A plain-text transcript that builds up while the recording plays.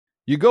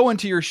You go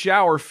into your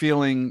shower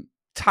feeling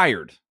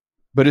tired,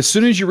 but as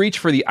soon as you reach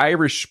for the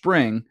Irish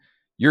Spring,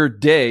 your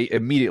day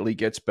immediately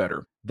gets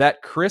better.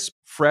 That crisp,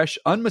 fresh,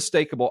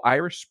 unmistakable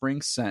Irish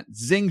Spring scent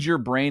zings your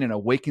brain and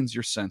awakens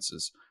your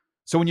senses.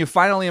 So when you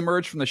finally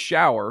emerge from the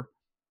shower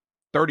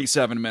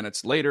 37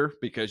 minutes later,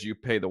 because you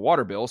pay the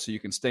water bill so you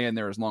can stay in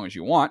there as long as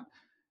you want,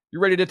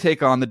 you're ready to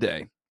take on the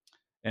day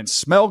and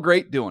smell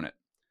great doing it.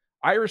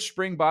 Irish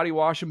Spring Body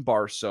Wash and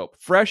Bar Soap.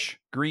 Fresh,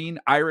 green,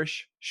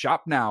 Irish.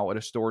 Shop now at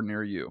a store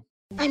near you.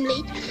 I'm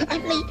late for a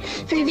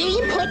very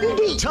important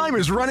date. Time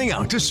is running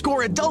out to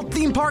score adult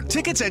theme park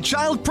tickets at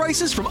child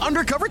prices from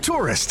Undercover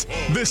Tourist.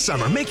 This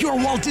summer, make your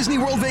Walt Disney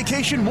World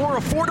vacation more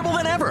affordable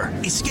than ever.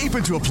 Escape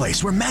into a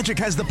place where magic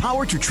has the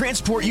power to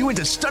transport you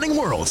into stunning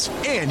worlds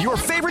and your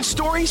favorite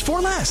stories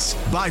for less.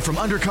 Buy from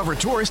Undercover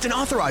Tourist, an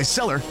authorized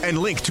seller, and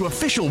link to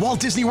official Walt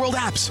Disney World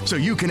apps so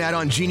you can add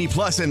on Genie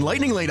Plus and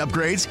Lightning Lane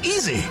upgrades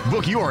easy.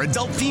 Book your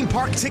adult theme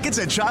park tickets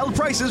at child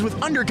prices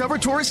with Undercover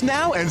Tourist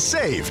now and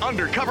save.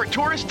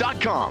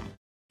 UndercoverTourist.com.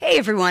 Hey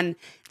everyone,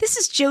 this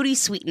is Jodie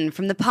Sweetin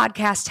from the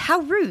podcast How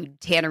Rude,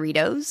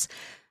 Tanneritos.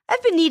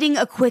 I've been needing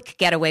a quick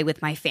getaway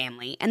with my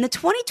family, and the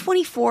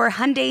 2024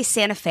 Hyundai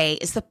Santa Fe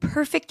is the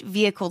perfect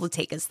vehicle to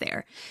take us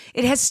there.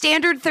 It has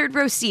standard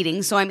third-row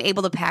seating, so I'm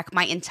able to pack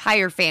my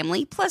entire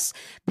family, plus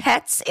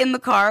pets, in the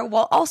car,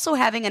 while also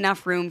having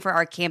enough room for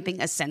our camping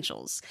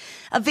essentials.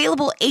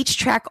 Available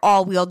H-Track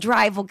all-wheel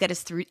drive will get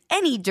us through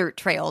any dirt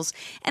trails,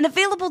 and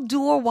available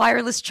dual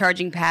wireless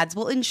charging pads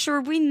will ensure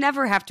we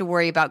never have to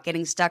worry about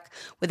getting stuck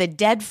with a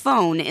dead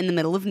phone in the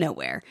middle of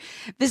nowhere.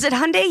 Visit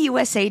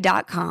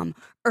HyundaiUSA.com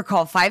or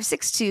call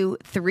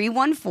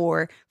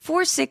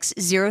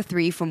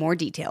 562-314-4603 for more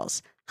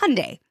details.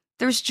 Hyundai,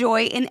 there's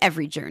joy in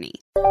every journey.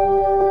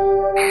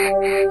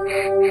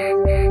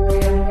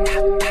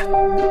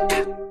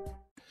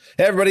 Hey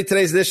everybody,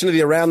 today's edition of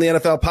the Around the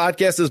NFL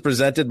podcast is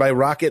presented by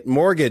Rocket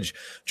Mortgage.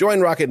 Join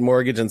Rocket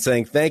Mortgage in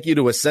saying thank you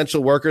to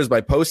essential workers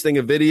by posting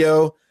a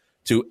video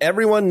to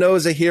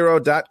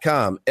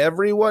everyoneknowsahero.com.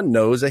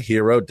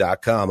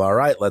 Everyoneknowsahero.com. All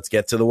right, let's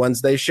get to the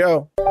Wednesday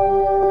show.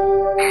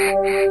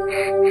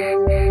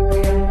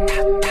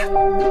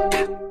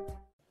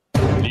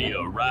 The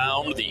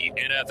Around the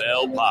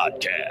NFL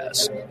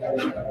podcast.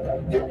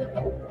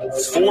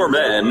 4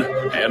 men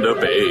and a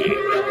babe.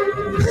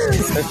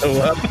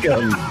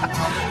 Welcome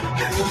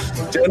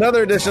to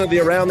another edition of the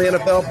Around the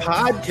NFL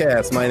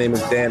podcast. My name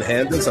is Dan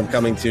Hansis. I'm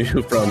coming to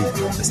you from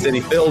a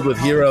city filled with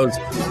heroes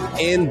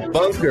in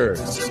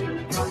bunkers.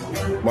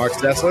 Mark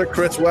Sessler,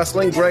 Chris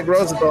Wessling, Greg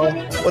Rosenthal.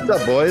 What's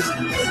up, boys?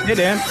 Hey,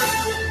 Dan.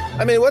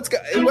 I mean, Wes,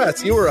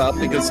 you were up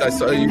because I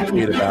saw you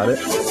tweet about it.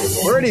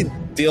 We're already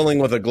dealing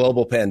with a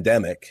global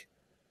pandemic,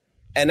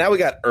 and now we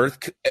got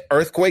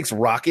earthquakes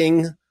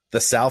rocking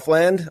the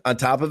Southland on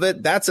top of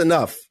it. That's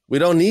enough. We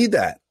don't need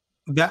that.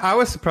 I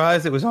was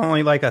surprised it was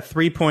only like a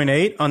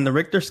 3.8 on the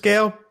Richter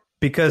scale,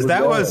 because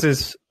that was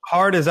as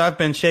hard as I've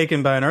been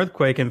shaken by an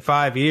earthquake in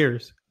 5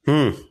 years.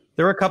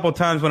 There were a couple of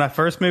times when I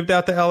first moved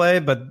out to LA,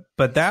 but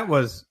that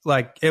was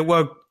like, it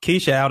woke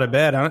Keisha out of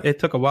bed. It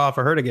took a while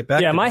for her to get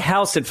back. Yeah, my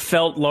house, it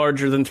felt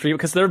larger than 3,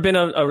 because there have been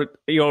a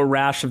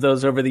rash of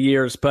those over the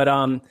years, but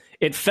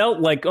it felt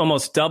like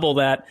almost double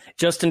that,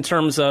 just in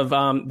terms of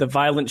the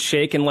violent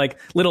shake and like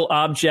little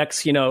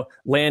objects,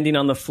 landing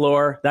on the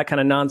floor, that kind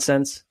of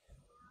nonsense.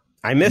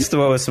 I missed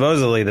what was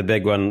supposedly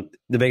the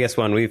biggest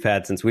one we've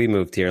had since we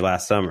moved here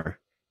last summer.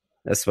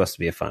 That's supposed to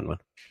be a fun one.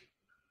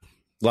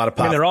 A lot of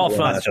pop. They're all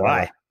fun.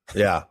 July.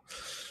 Yeah.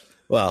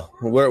 Well,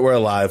 we're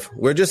alive.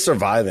 We're just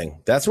surviving.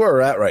 That's where we're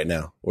at right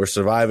now. We're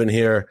surviving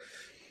here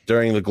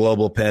during the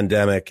global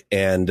pandemic.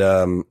 And, I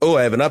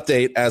have an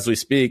update as we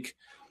speak.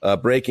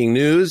 Breaking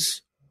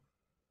news.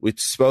 We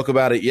spoke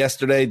about it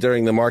yesterday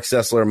during the Mark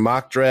Sessler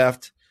mock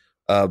draft.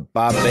 Bob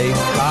Bates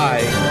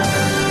high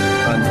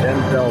on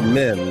Denzel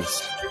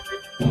Mims.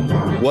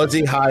 Was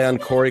he high on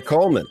Corey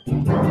Coleman?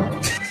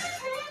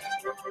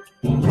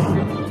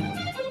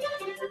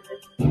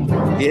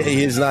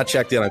 He's not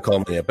checked in on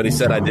Coleman yet, but he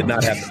said, I did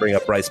not have to bring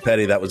up Bryce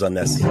Petty. That was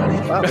unnecessary.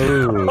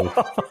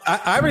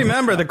 I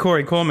remember the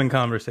Corey Coleman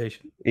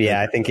conversation.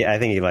 Yeah, I think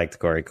he liked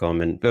Corey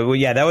Coleman. But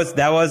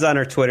that was on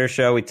our Twitter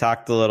show. We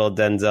talked a little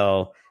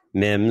Denzel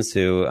Mims,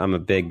 who I'm a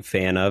big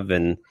fan of,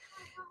 and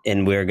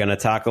we're going to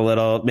talk a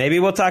little.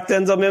 Maybe we'll talk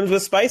Denzel Mims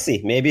with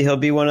Spicy. Maybe he'll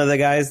be one of the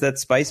guys that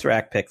Spice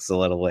Rack picks a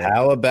little later.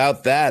 How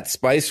about that?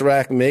 Spice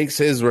Rack makes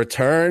his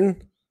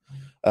return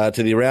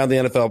to the Around the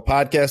NFL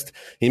podcast.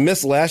 He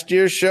missed last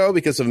year's show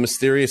because of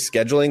mysterious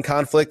scheduling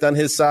conflict on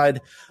his side.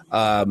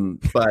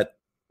 But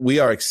we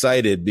are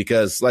excited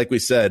because, like we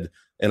said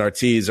in our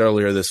tease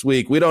earlier this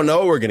week, we don't know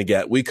what we're going to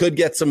get. We could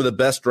get some of the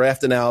best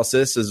draft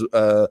analysis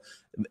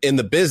in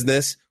the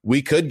business.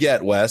 We could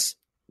get, Wes,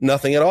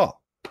 nothing at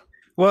all.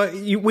 Well,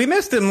 we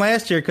missed him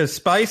last year because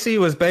Spicy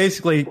was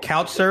basically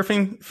couch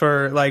surfing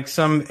for like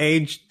some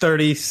age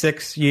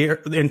 36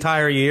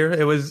 entire year.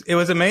 It was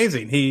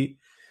amazing. He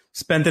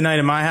spent the night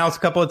in my house a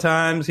couple of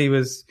times. He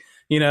was,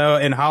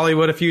 in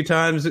Hollywood a few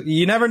times.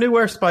 You never knew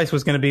where Spice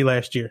was going to be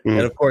last year.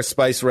 And of course,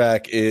 Spice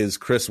Rack is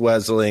Chris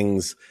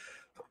Wesling's,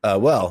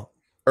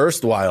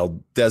 erstwhile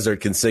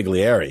desert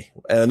consigliere.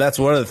 And that's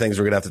one of the things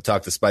we're going to have to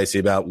talk to Spicy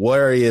about,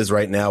 where he is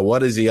right now.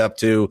 What is he up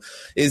to?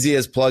 Is he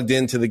as plugged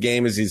into the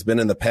game as he's been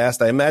in the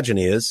past? I imagine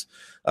he is.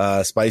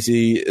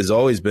 Spicy has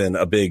always been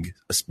a big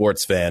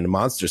sports fan,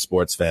 monster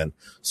sports fan.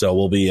 So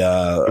we'll be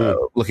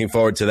looking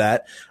forward to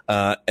that.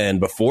 And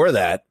before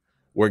that,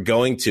 we're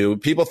going to,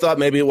 people thought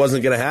maybe it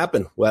wasn't going to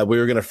happen. Well, we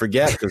were going to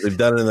forget because we've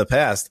done it in the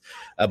past.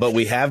 But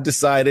we have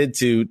decided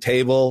to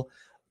table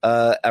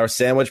our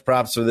sandwich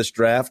props for this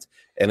draft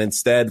and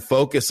instead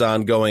focus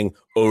on going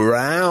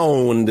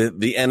around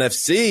the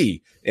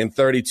NFC in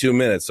 32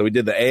 minutes. So we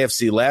did the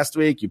AFC last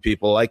week. You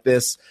people like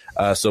this.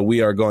 So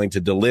we are going to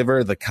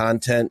deliver the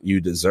content you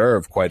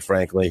deserve, quite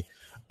frankly.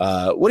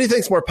 What do you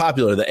think is more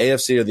popular, the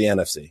AFC or the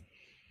NFC?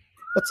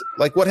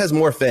 What has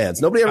more fans?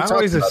 Nobody ever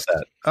talks about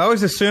that. I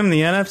always assume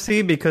the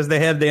NFC because they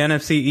had the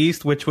NFC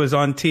East, which was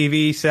on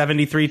TV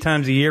 73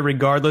 times a year,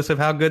 regardless of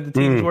how good the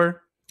teams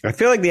were. I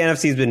feel like the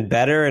NFC has been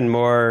better and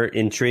more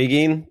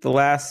intriguing the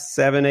last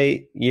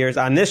 7-8 years.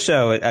 On this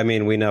show, I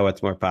mean, we know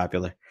what's more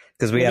popular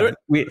because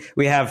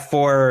we have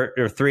 4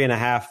 or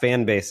 3.5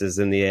 fan bases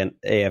in the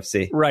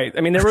AFC. Right.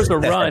 I mean, there was a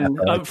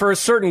run for a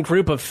certain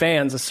group of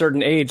fans, a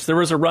certain age. There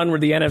was a run where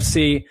the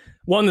NFC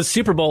won the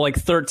Super Bowl like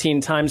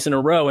 13 times in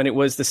a row, and it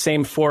was the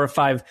same 4 or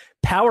 5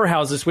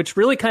 powerhouses, which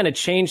really kind of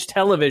changed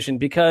television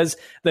because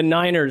the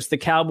Niners, the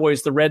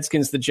Cowboys, the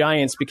Redskins, the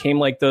Giants became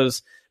like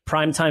those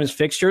primetime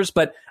fixtures.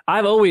 But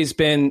I've always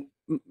been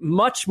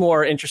much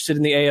more interested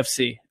in the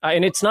AFC.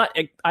 And it's not,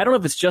 I don't know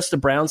if it's just a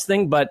Browns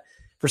thing, but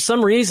for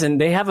some reason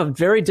they have a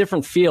very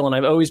different feel. And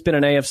I've always been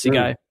an AFC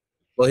guy.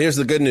 Well, here's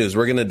the good news.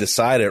 We're going to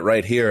decide it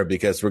right here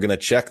because we're going to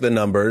check the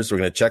numbers. We're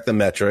going to check the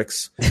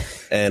metrics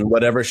and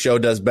whatever show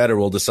does better,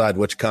 we'll decide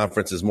which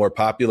conference is more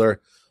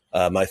popular.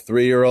 My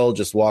 3-year-old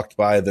just walked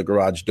by the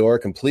garage door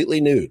completely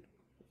nude.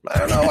 I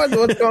don't know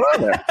what's going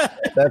on there.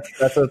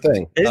 That's the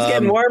thing. It's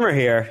getting warmer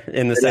here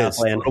in the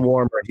Southland. It's a little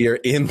warmer here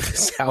in the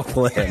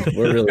Southland.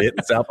 We're really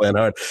hitting Southland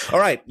hard. All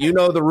right, you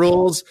know the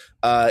rules.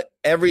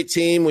 Every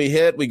team we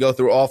hit, we go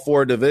through all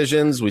 4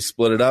 divisions. We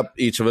split it up.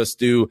 Each of us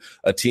do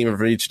a team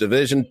for each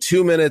division.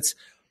 2 minutes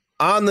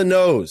on the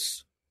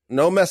nose.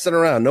 No messing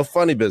around. No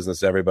funny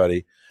business,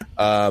 everybody.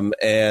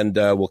 And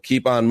we'll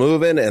keep on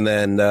moving. And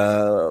then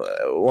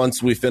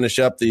once we finish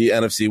up the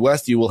NFC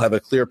West, you will have a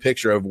clear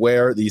picture of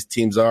where these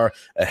teams are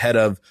ahead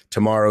of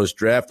tomorrow's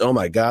draft. Oh,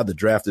 my God, the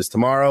draft is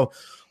tomorrow.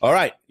 All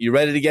right, you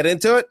ready to get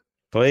into it?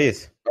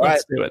 Please. All right.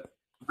 Let's do it.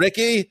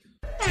 Ricky,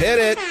 hit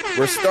it.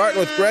 We're starting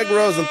with Greg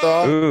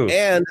Rosenthal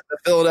and the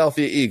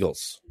Philadelphia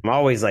Eagles. I'm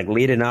always like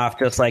leading off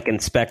just like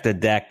inspect the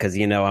deck because,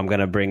 you know, I'm going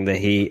to bring the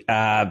heat.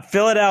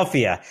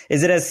 Philadelphia.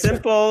 Is it as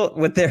simple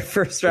with their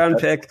first round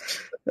pick?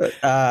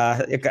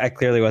 I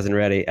clearly wasn't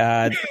ready.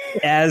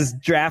 As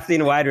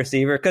drafting a wide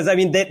receiver, because I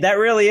mean that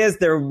really is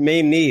their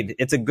main need.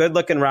 It's a good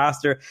looking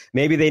roster.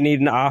 Maybe they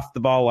need an off the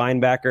ball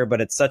linebacker,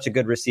 but it's such a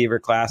good receiver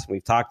class.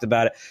 We've talked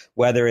about it.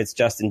 Whether it's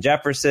Justin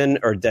Jefferson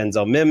or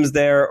Denzel Mims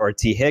there or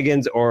T.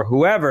 Higgins or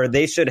whoever,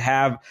 they should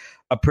have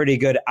a pretty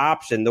good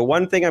option. The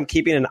one thing I'm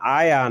keeping an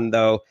eye on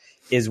though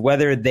is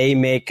whether they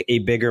make a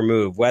bigger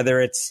move,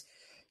 whether it's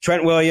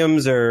Trent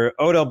Williams or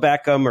Odell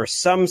Beckham or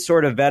some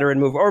sort of veteran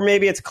move, or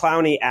maybe it's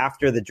Clowney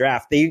after the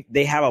draft.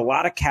 They have a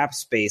lot of cap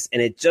space,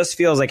 and it just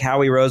feels like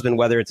Howie Roseman,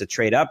 whether it's a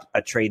trade up,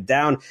 a trade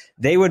down,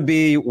 they would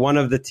be one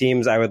of the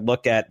teams I would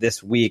look at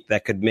this week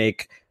that could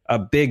make a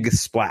big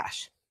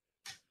splash.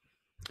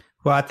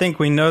 Well, I think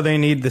we know they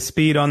need the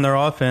speed on their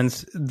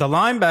offense. The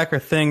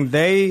linebacker thing,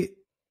 they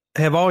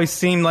have always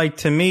seemed like,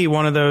 to me,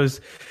 one of those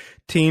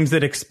teams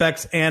that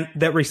respects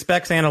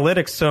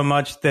analytics so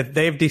much that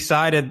they've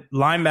decided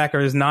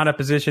linebacker is not a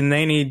position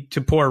they need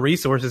to pour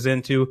resources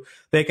into.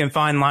 They can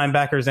find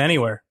linebackers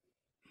anywhere.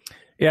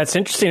 Yeah, it's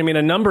interesting. I mean,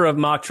 a number of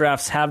mock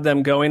drafts have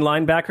them going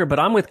linebacker, but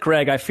I'm with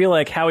Greg. I feel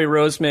like Howie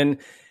Roseman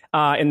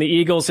and the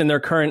Eagles in their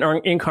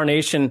current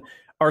incarnation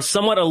are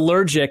somewhat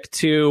allergic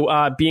to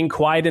being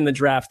quiet in the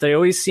draft. They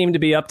always seem to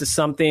be up to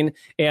something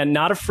and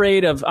not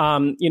afraid of,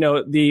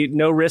 the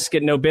no risk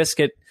it, no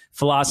biscuit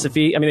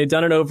philosophy. I mean, they've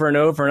done it over and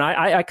over, and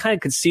I kind of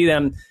could see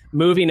them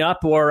moving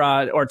up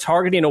or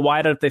targeting a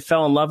wideout if they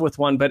fell in love with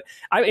one. But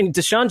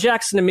Deshaun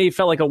Jackson to me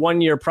felt like a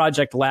 1-year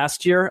project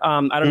last year.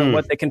 I don't know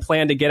what they can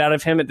plan to get out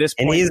of him at this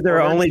point. And he's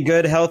their only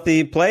good,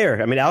 healthy player.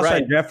 I mean,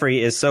 Alshon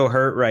Jeffrey is so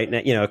hurt right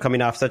now, you know,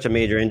 coming off such a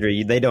major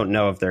injury. They don't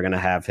know if they're going to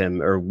have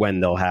him or when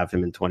they'll have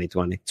him in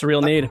 2020. It's a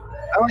real need.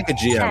 I like a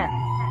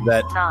GM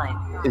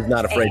that is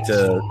not afraid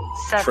to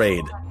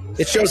trade.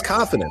 It shows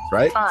confidence,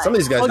 right? 5, Some of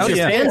these guys just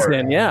fans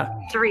in,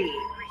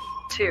 3,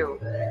 2,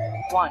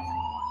 1,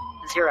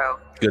 0.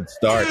 Good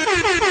start.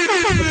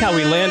 Look how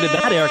we landed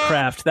that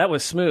aircraft. That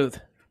was smooth.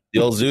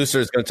 The old Zeuser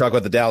is going to talk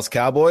about the Dallas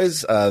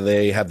Cowboys.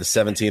 They have the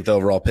 17th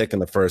overall pick in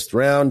the first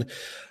round.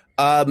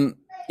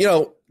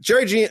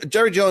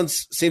 Jerry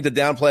Jones seemed to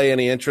downplay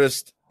any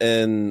interest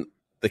in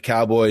the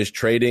Cowboys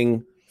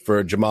trading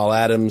for Jamal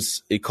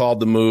Adams. He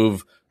called the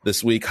move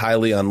this week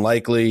highly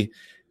unlikely.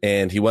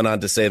 And he went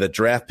on to say that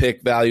draft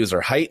pick values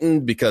are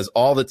heightened because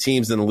all the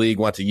teams in the league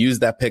want to use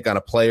that pick on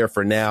a player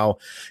for now.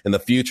 In the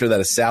future, that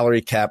is salary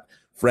cap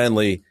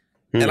friendly.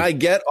 And I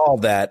get all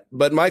that.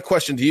 But my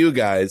question to you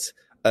guys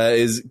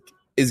is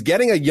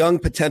getting a young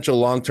potential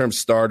long-term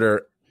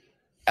starter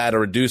at a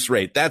reduced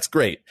rate, that's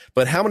great.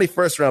 But how many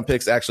first-round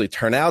picks actually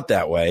turn out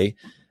that way?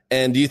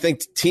 And do you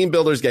think team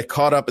builders get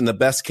caught up in the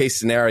best-case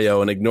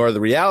scenario and ignore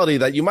the reality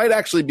that you might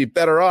actually be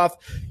better off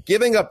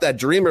giving up that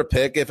dreamer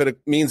pick if it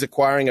means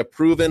acquiring a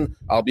proven,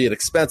 albeit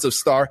expensive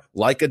star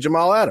like a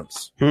Jamal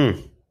Adams?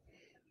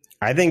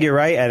 I think you're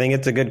right. I think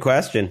it's a good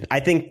question.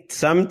 I think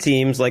some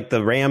teams, like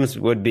the Rams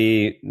would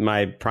be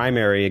my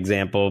primary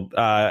example,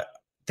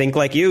 think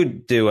like you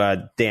do,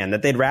 Dan,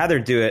 that they'd rather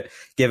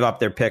give up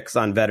their picks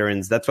on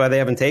veterans. That's why they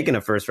haven't taken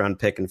a first-round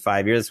pick in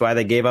 5 years. That's why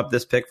they gave up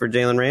this pick for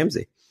Jalen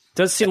Ramsey.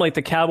 Does seem like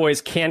the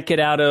Cowboys can't get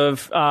out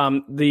of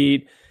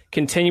the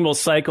continual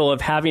cycle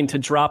of having to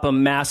drop a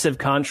massive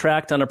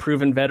contract on a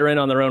proven veteran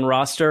on their own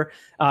roster.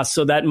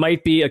 So that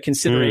might be a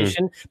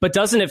consideration. But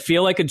doesn't it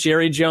feel like a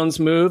Jerry Jones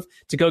move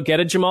to go get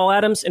a Jamal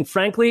Adams? And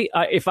frankly,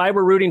 if I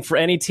were rooting for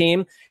any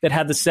team that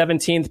had the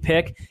 17th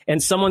pick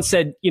and someone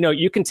said,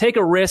 you can take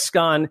a risk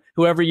on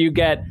whoever you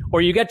get,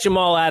 or you get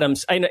Jamal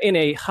Adams in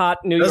a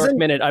hot New York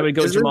minute, I would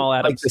go Jamal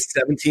Adams. Like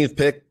the 17th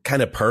pick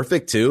kind of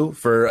perfect too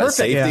for a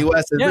safety,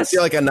 Wes? Does it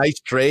feel like a nice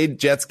trade?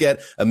 Jets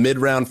get a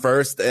mid-round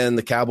first and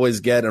the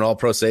Cowboys get an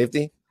all-pro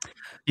safety?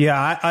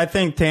 Yeah, I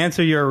think to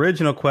answer your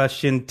original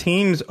question,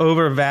 teams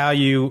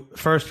overvalue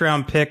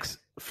first-round picks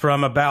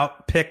from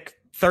about pick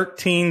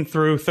 13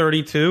 through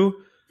 32.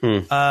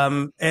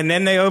 And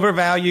then they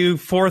overvalue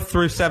 4th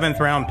through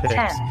 7th round picks.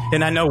 10,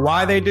 and I know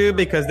why they do,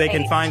 because they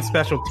can 8, find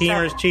special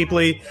teamers 7,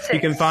 cheaply. 6, you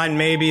can find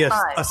maybe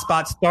a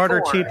spot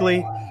starter 4,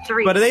 cheaply.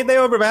 3, but they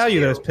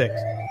overvalue those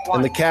picks. 1,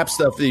 and the cap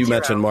stuff that you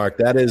mentioned, Mark,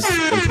 that is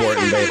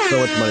important. They have so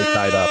much money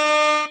tied up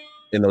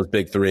in those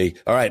big three.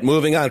 All right,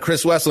 moving on.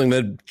 Chris Wessling,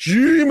 the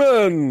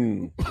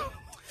G-Man.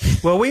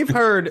 Well, we've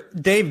heard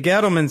Dave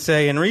Gettleman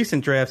say in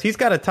recent drafts, he's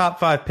got a top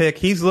 5 pick.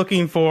 He's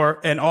looking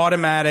for an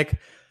automatic,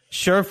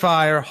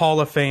 surefire Hall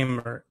of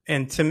Famer.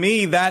 And to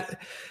me,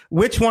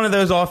 which one of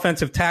those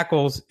offensive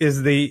tackles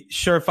is the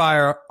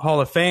surefire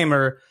Hall of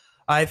Famer?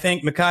 I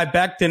think Mekhi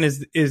Becton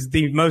is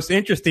the most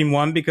interesting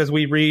one, because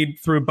we read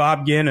through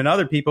Bob Ginn and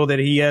other people that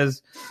he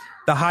has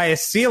the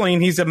highest ceiling.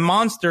 He's a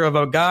monster of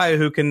a guy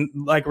who can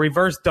like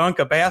reverse dunk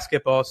a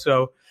basketball.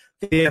 So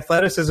the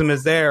athleticism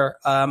is there.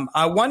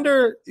 I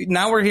wonder,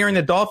 now we're hearing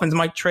the Dolphins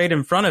might trade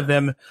in front of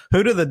them.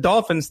 Who do the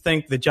Dolphins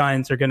think the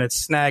Giants are going to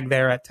snag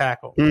there at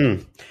tackle?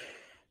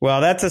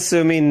 Well, that's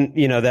assuming,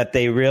 that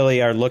they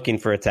really are looking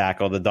for a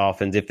tackle, the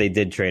Dolphins, if they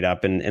did trade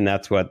up. And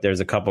that's what there's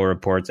a couple of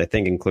reports, I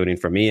think, including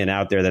from Ian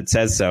out there that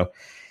says so.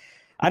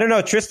 I don't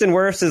know. Tristan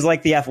Wirfs is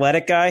like the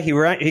athletic guy. He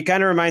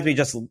kind of reminds me,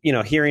 just,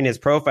 hearing his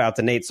profile,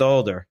 to Nate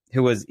Solder, he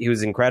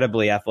was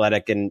incredibly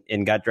athletic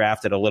and got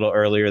drafted a little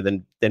earlier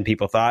than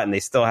people thought, and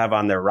they still have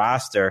on their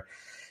roster.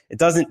 It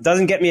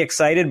doesn't get me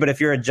excited, but if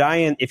you're a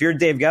Giant, if you're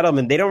Dave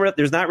Gettleman,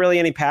 there's not really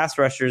any pass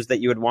rushers that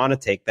you would want to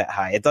take that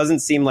high. It doesn't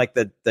seem like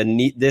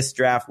this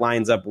draft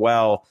lines up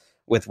well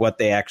with what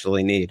they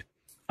actually need.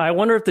 I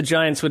wonder if the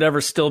Giants would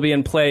ever still be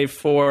in play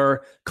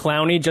for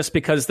Clowney, just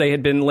because they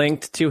had been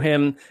linked to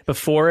him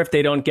before, if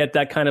they don't get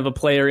that kind of a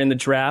player in the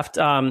draft.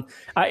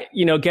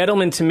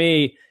 Gettleman, to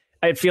me,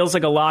 it feels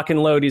like a lock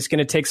and load. He's going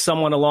to take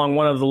someone along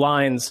one of the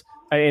lines.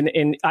 And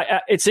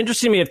it's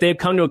interesting to me if they've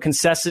come to a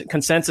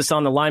consensus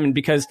on the lineman,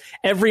 because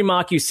every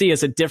mock you see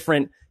is a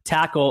different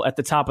tackle at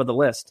the top of the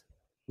list.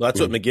 Well,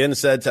 that's what McGinn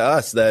said to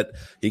us, that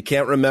he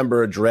can't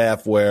remember a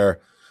draft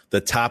where the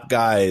top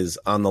guys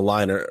on the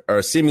line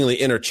are seemingly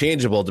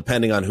interchangeable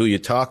depending on who you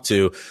talk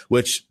to,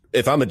 which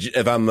if I'm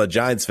a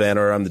Giants fan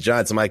or I'm the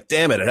Giants, I'm like,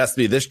 damn it has to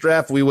be this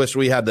draft. We wish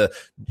we had the,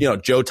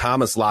 Joe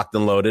Thomas locked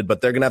and loaded, but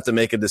they're going to have to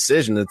make a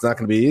decision. It's not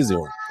going to be an easy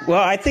one.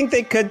 Well, I think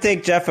they could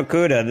take Jeff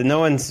Okudah.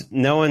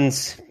 No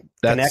one's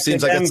that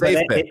seems like them, a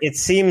safe pick. It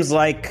seems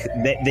like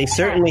they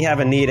certainly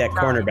have a need at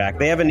cornerback.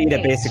 They have a need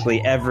at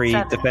basically every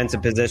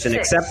defensive position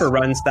except for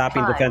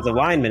run-stopping defensive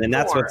linemen, and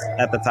that's what's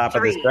at the top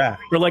of this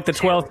draft. We're like the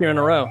 12th year in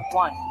a row.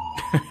 1,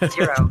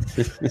 0.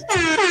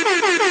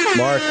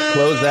 Mark,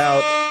 close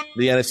out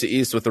the NFC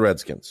East with the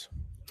Redskins.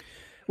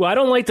 Well, I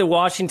don't like that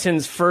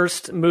Washington's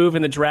first move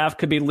in the draft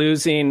could be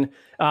losing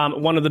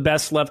one of the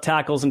best left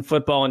tackles in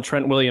football in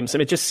Trent Williams.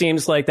 It just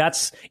seems like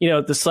that's,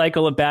 the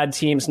cycle of bad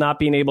teams not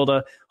being able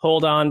to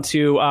hold on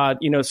to,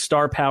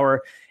 star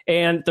power.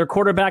 And their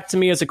quarterback, to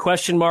me, is a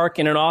question mark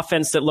in an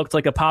offense that looked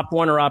like a Pop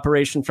Warner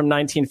operation from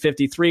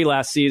 1953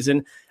 last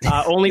season.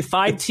 Only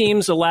 5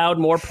 teams allowed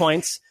more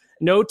points.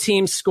 No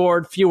team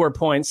scored fewer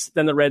points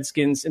than the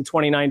Redskins in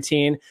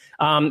 2019.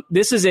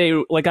 This is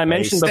like I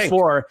mentioned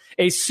before,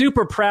 a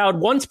super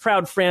once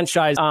proud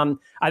franchise.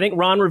 I think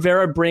Ron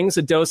Rivera brings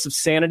a dose of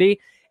sanity.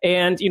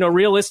 And,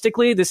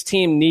 realistically, this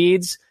team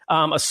needs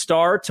a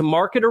star to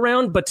market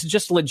around, but to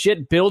just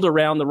legit build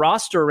around, the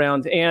roster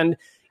around. And,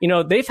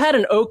 they've had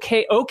an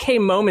okay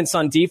moments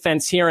on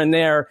defense here and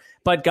there,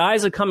 but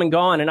guys are come and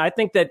gone. And I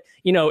think that,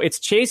 it's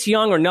Chase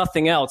Young or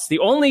nothing else. The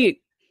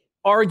only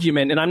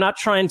argument, and I'm not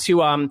trying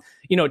to,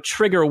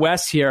 trigger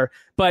Wes here,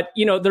 but,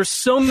 there's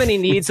so many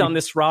needs on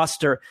this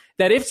roster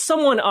that if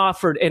someone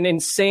offered an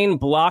insane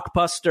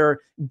blockbuster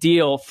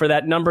deal for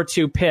that number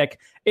 2 pick,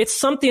 it's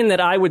something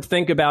that I would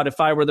think about if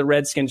I were the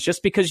Redskins,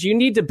 just because you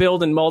need to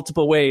build in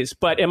multiple ways.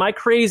 But am I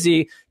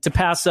crazy to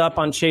pass up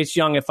on Chase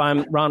Young if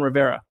I'm Ron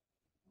Rivera?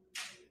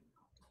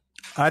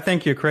 I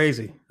think you're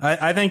crazy.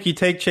 I think you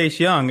take Chase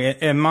Young.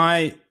 And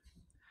my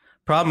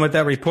problem with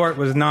that report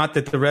was not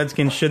that the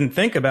Redskins shouldn't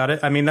think about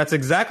it. I mean, that's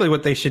exactly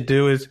what they should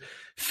do, is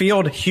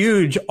field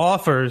huge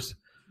offers,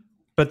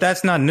 but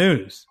that's not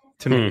news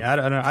to me. I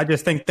don't know. I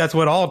just think that's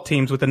what all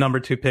teams with the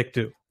number 2 pick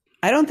do.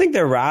 I don't think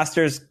their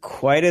roster's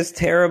quite as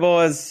terrible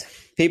as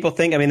people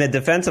think. I mean, the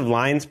defensive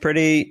line's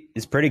pretty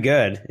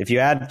good. If you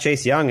add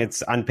Chase Young,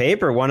 it's on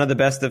paper one of the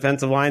best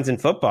defensive lines in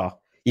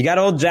football. You got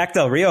old Jack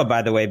Del Rio,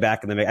 by the way,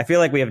 back in the mix. I feel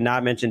like we have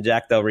not mentioned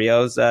Jack Del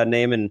Rio's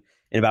name in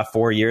about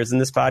 4 years in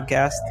this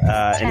podcast.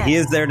 And he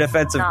is their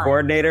defensive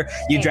coordinator.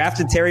 You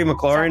drafted Terry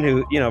McLaurin,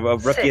 who, a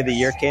Rookie of the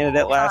Year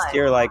candidate last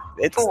year. Like,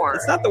 it's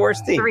not the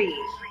worst team.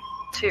 3,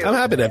 2, I'm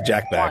happy to have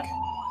Jack back. 1,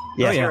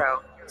 Yeah.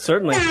 0.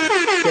 Certainly.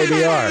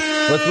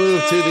 KBR. Let's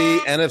move to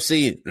the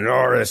NFC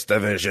Norris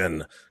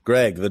division.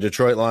 Greg, the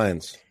Detroit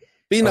Lions.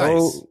 Be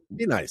nice.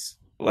 Be nice.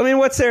 I mean,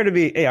 what's there to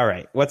be? All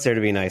right. What's there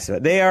to be nice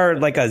about? They are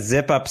like a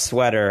zip-up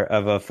sweater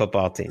of a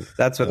football team.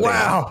 That's what they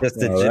are. Just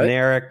a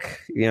generic,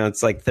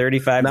 it's like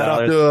 $35. Not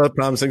off to a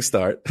promising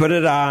start. Put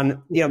it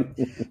on.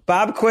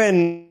 Bob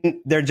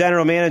Quinn, their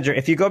general manager,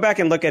 if you go back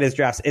and look at his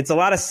drafts, it's a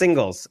lot of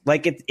singles.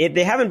 Like,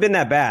 they haven't been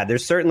that bad.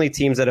 There's certainly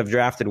teams that have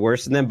drafted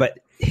worse than them, but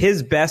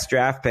his best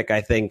draft pick, I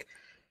think,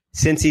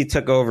 since he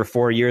took over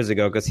 4 years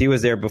ago, because he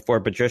was there before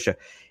Patricia,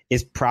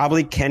 is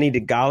probably Kenny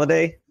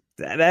Golladay.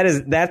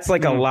 That's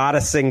like a lot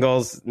of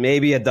singles,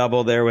 maybe a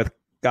double there with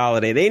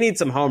Golladay. They need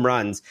some home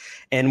runs.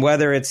 And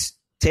whether it's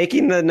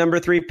taking the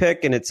number 3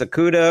 pick and it's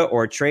Okudah,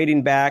 or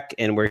trading back,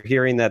 and we're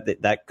hearing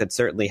that could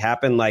certainly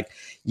happen, like,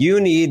 you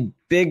need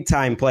big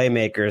time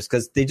playmakers,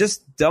 because they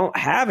just don't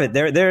have it.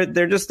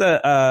 They're just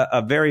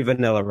a very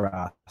vanilla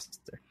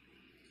roster.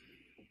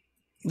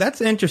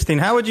 That's interesting.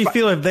 How would you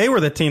feel if they were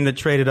the team that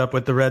traded up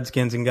with the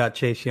Redskins and got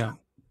Chase Young?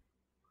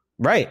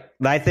 Right.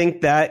 I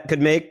think that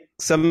could make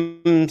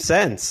some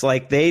sense.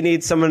 Like, they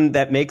need someone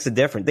that makes a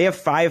difference. They have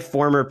 5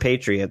 former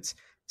Patriots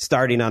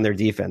starting on their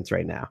defense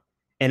right now.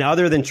 And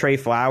other than Trey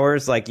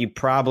Flowers, like, you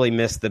probably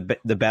missed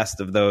the best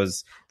of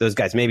those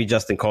guys. Maybe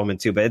Justin Coleman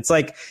too. But it's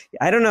like,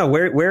 I don't know.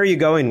 Where are you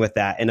going with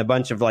that in a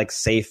bunch of like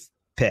safe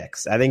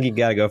picks? I think you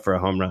got to go for a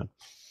home run.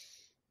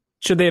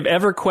 Should they have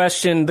ever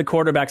questioned the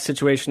quarterback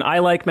situation? I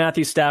like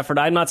Matthew Stafford.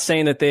 I'm not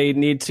saying that they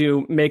need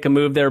to make a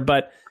move there,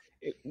 but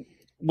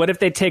what if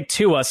they take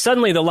Tua?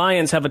 Suddenly the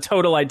Lions have a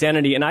total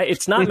identity, and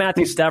it's not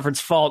Matthew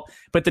Stafford's fault,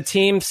 but the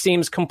team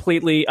seems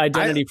completely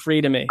identity-free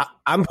to me.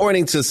 I'm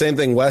pointing to the same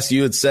thing, Wes,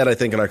 you had said, I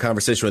think, in our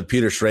conversation with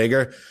Peter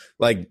Schrager,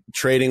 like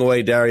trading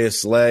away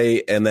Darius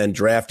Slay and then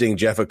drafting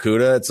Jeff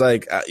Okudah. It's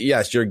like,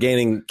 yes, you're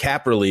gaining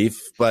cap relief,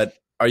 but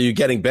are you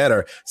getting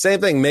better? Same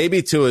thing.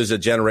 Maybe Tua is a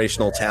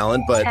generational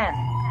talent, but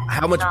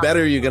how much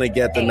better are you going to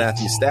get than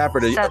Matthew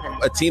Stafford?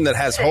 A team that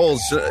has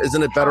holes,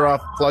 isn't it better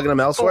off plugging them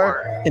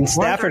elsewhere? And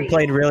Stafford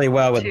played really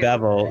well with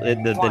Bevel,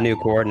 the new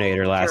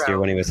coordinator last year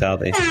when he was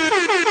healthy.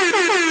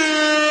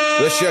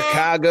 The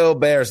Chicago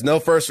Bears, no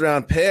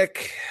first-round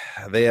pick.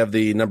 They have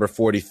the number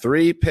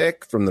 43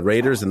 pick from the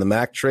Raiders in the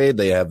Mac trade.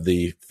 They have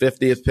the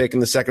 50th pick in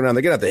the second round.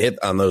 They're going to have to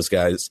hit on those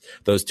guys,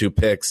 those 2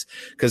 picks,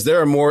 because there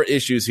are more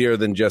issues here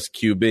than just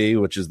QB,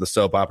 which is the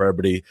soap opera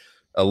everybody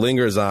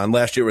lingers on.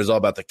 Last year it was all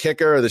about the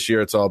kicker. This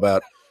year it's all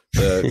about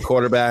the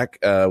quarterback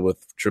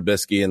with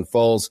Trubisky and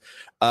Foles.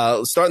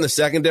 Starting the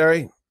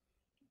secondary,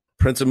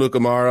 Prince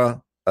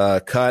Amukamara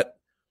cut.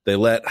 They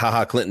let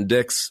HaHa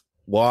Clinton-Dix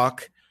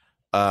walk.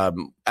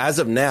 As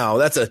of now,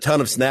 that's a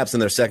ton of snaps in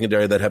their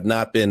secondary that have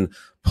not been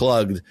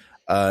plugged,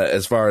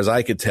 as far as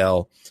I could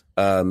tell.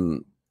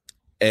 And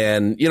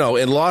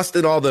lost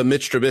in all the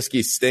Mitch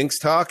Trubisky stinks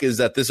talk is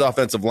that this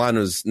offensive line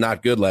was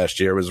not good last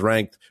year. It was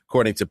ranked,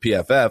 according to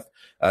PFF,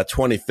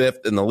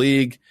 25th in the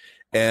league.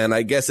 And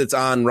I guess it's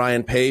on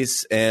Ryan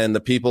Pace and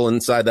the people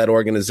inside that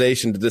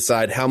organization to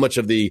decide how much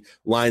of the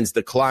line's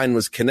decline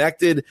was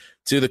connected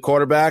to the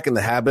quarterback and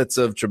the habits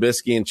of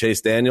Trubisky and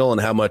Chase Daniel,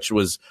 and how much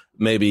was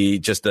maybe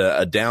just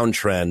a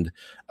downtrend.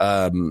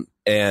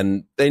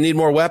 And they need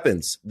more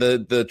weapons.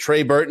 The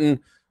Trey Burton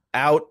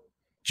out,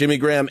 Jimmy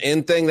Graham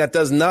in thing, that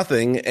does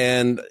nothing.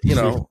 And,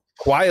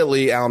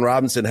 quietly, Allen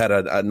Robinson had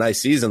a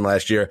nice season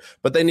last year,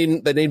 but they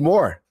need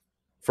more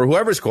for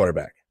whoever's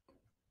quarterback.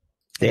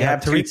 They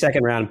have 3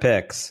 second-round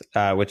picks,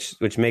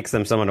 which makes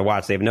them someone to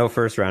watch. They have no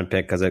first-round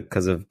pick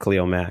because of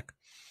Khalil Mack.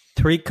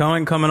 Tariq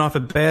Cohen coming off a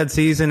bad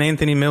season.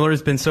 Anthony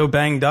Miller's been so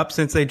banged up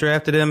since they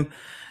drafted him.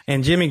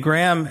 And Jimmy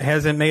Graham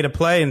hasn't made a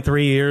play in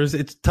 3 years.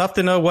 It's tough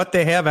to know what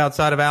they have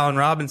outside of Allen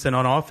Robinson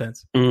on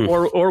offense.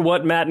 Or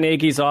what Matt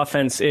Nagy's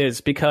offense is,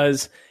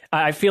 because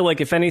I feel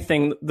like, if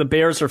anything, the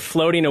Bears are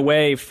floating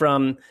away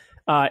from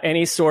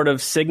any sort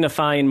of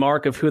signifying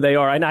mark of who they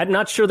are. And I'm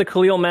not sure the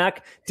Khalil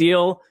Mack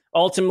deal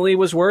ultimately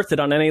was worth it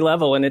on any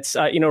level. And it's,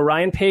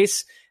 Ryan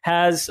Pace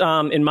has,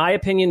 in my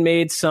opinion,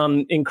 made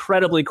some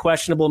incredibly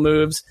questionable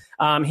moves.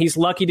 He's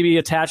lucky to be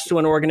attached to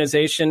an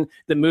organization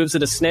that moves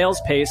at a snail's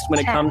pace when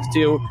it comes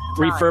to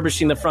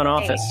refurbishing the front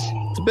office.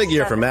 It's a big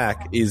year for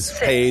Mac. He's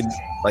paid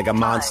like a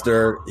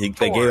monster. They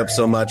gave up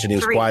so much, and he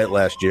was quiet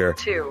last year.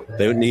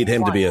 They need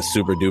him to be a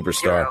super duper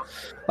star.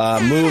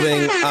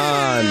 Moving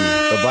on,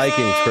 the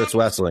Vikings, Chris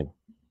Wessling.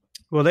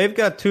 Well, they've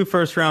got 2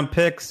 first-round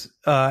picks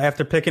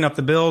after picking up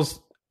the Bills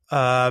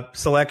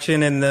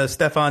selection in the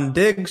Stephon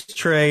Diggs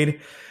trade.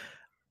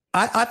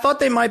 I thought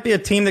they might be a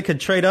team that could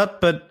trade up,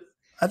 but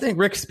I think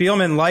Rick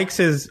Spielman likes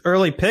his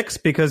early picks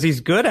because he's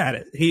good at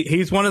it.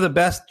 He's one of the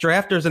best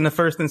drafters in the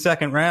first and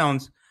second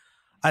rounds.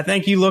 I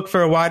think you look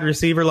for a wide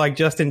receiver like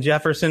Justin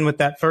Jefferson with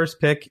that first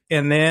pick,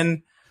 and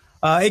then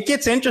it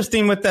gets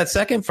interesting with that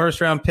second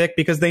first-round pick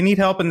because they need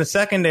help in the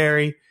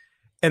secondary,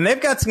 and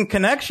they've got some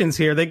connections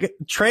here.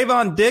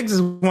 Trayvon Diggs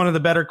is one of the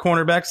better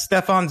cornerbacks,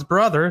 Stephon's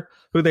brother,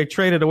 who they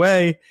traded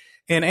away,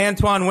 and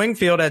Antoine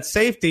Wingfield at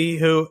safety,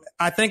 who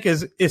I think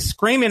is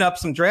screaming up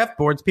some draft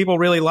boards. People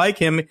really like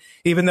him,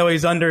 even though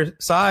he's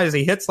undersized.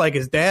 He hits like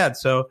his dad.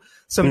 So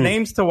some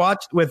names to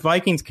watch with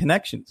Vikings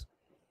connections.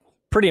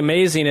 Pretty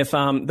amazing if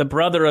the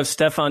brother of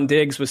Stephon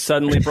Diggs was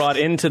suddenly brought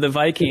into the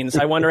Vikings.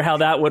 I wonder how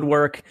that would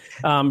work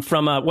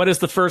from what is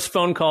the first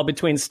phone call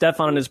between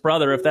Stephon and his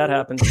brother if that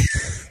happens.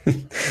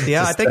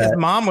 Yeah, I think his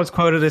mom was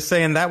quoted as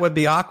saying that would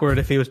be awkward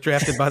if he was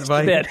drafted by the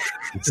Vikings.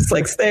 Just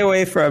like stay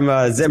away from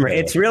Zimmer.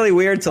 It's really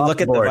weird to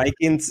look at the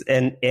Vikings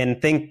and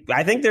think.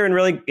 I think they're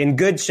in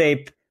good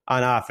shape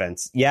on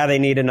offense. Yeah, they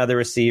need another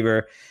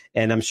receiver,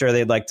 and I'm sure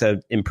they'd like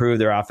to improve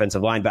their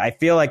offensive line. But I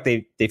feel like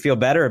they feel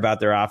better about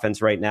their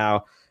offense right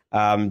now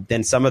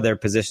than some of their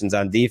positions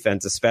on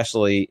defense,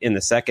 especially in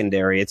the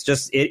secondary. It's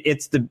just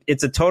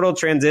it's a total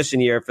transition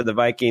year for the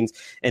Vikings.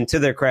 And to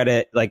their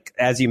credit, like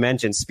as you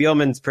mentioned,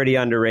 Spielman's pretty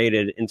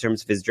underrated in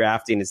terms of his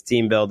drafting, his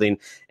team building,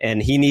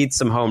 and he needs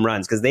some home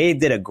runs because they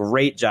did a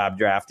great job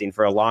drafting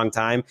for a long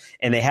time,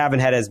 and they haven't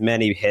had as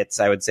many hits,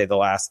 I would say, the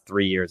last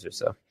 3 years or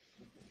so.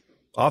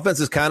 Offense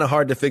is kind of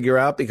hard to figure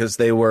out because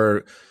they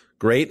were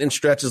great in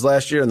stretches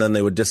last year, and then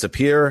they would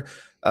disappear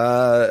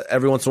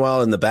every once in a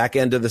while in the back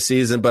end of the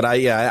season. But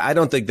I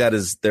don't think that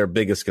is their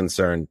biggest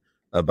concern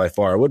by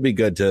far. It would be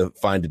good to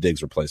find a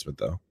Diggs replacement,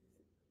 though.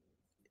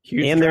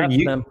 And they're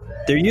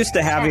used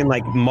to having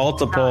like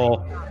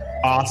multiple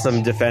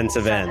awesome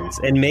defensive ends.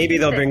 And maybe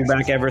they'll bring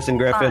back Everson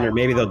Griffin or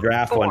maybe they'll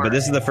draft one. But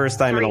this is the first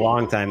time in a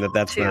long time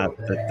that's not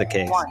the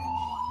case.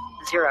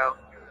 1-0.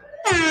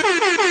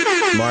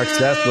 Mark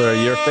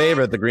Sessler, your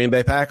favorite, the Green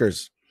Bay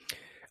Packers.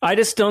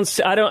 This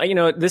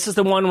is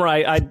the one where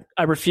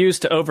I refuse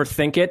to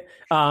overthink it.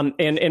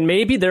 And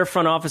maybe their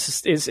front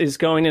office is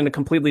going in a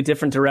completely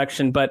different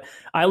direction. But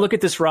I look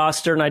at this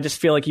roster and I just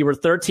feel like you were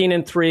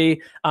 13-3,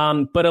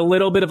 but a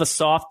little bit of a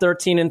soft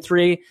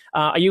 13-3.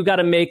 You got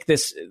to make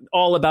this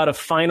all about a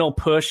final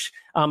push,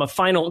 a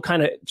final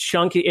kind of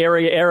chunky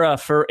era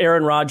for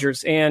Aaron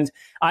Rodgers. And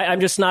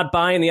I'm just not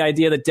buying the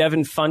idea that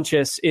Devin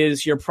Funchess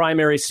is your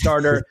primary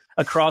starter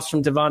across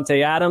from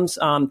Devontae Adams.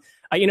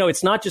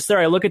 It's not just there.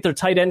 I look at their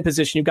tight end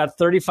position. You've got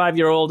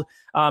 35-year-old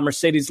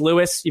Mercedes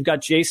Lewis. You've got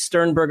Jace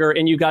Sternberger,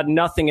 and you got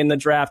nothing in the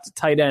draft at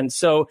tight end.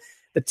 So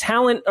the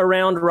talent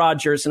around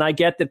Rodgers, and I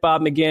get that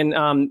Bob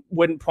McGinn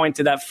wouldn't point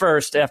to that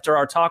first after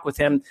our talk with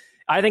him.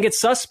 I think it's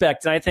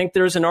suspect, and I think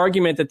there's an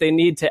argument that they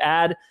need to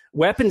add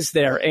weapons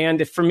there.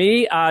 And for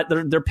me,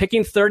 they're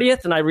picking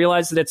 30th, and I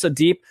realize that it's a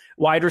deep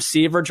wide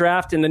receiver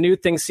draft, and the new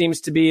thing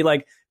seems to be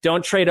like,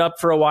 don't trade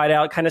up for a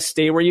wideout, kind of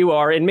stay where you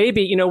are. And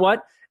maybe, you know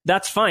what?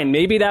 That's fine.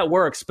 Maybe that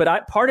works.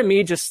 But part of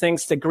me just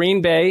thinks that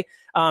Green Bay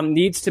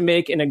needs to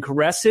make an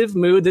aggressive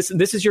move. This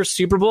is your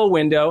Super Bowl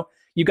window.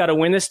 You got to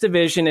win this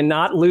division and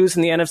not lose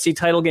in the NFC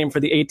title game for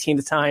the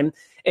 18th time.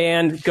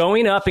 And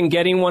going up and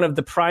getting one of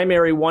the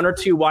primary 1 or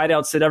 2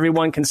 wideouts that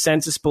everyone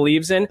consensus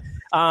believes in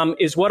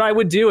is what I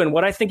would do and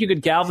what I think you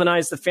could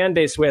galvanize the fan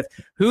base with.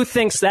 Who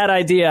thinks that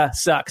idea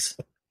sucks?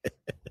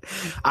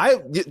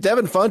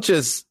 Devin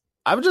Funchess,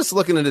 I'm just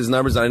looking at his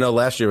numbers. I know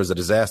last year was a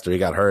disaster. He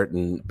got hurt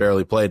and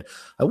barely played.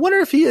 I wonder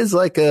if he is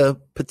like a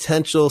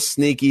potential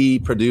sneaky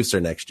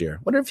producer next year.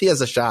 I wonder if he has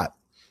a shot.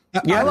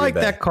 Yeah, I like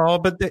that call,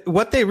 but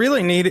what they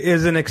really need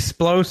is an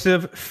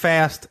explosive,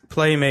 fast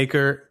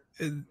playmaker.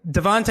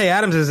 Devontae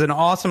Adams is an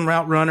awesome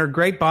route runner,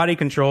 great body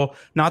control,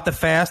 not the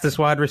fastest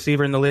wide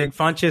receiver in the league.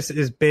 Funchess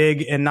is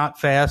big and not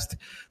fast.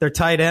 Their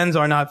tight ends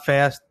are not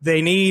fast.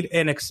 They need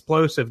an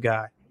explosive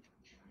guy.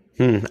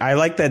 I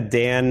like that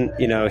Dan,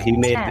 he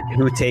made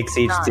who takes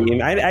each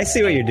team. I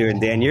see what you're doing,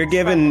 Dan. You're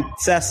giving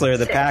Sessler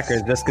the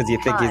Packers just because you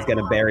think he's going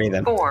to bury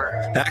them.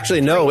 4.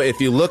 Actually, no,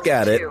 if you look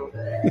at it. 2,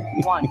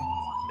 1,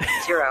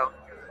 0.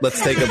 Let's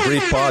take a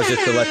brief pause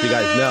just to let you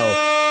guys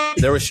know.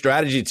 There was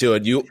strategy to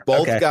it. You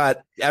both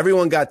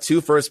everyone got 2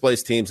 first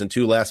place teams and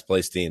 2 last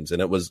place teams,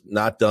 and it was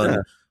not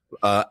done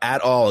at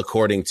all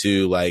according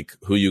to like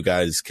who you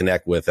guys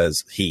connect with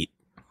as Heat.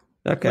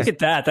 Okay. Look at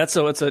that.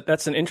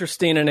 That's an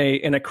interesting and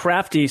a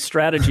crafty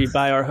strategy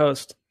by our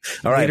host.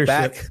 All right,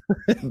 Leadership.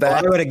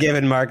 back. I would have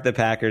given Mark the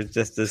Packers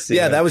just to see.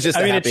 Yeah, that was just.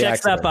 I a mean, it happy checks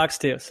accident. that box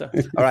too. So,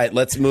 All right,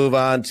 let's move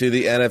on to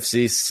the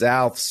NFC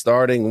South,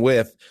 starting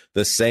with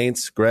the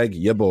Saints. Greg,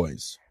 ya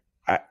boys.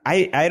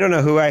 I don't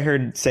know who I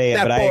heard say it,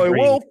 That but I boy agree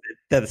Wolf.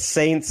 that the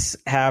Saints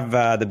have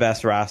the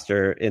best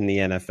roster in the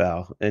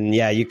NFL. And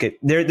yeah, you could.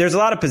 There's a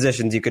lot of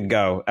positions you could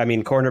go. I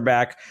mean,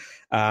 cornerback.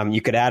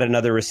 You could add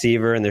another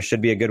receiver, and there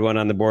should be a good one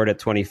on the board at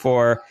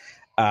 24.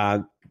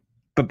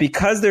 But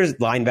because there's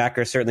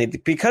linebacker, certainly,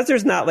 because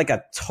there's not like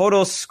a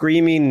total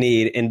screaming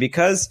need, and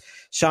because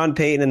Sean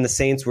Payton and the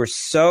Saints were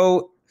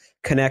so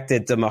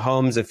connected to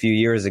Mahomes a few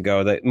years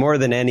ago, that more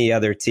than any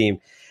other team,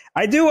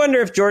 I do wonder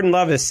if Jordan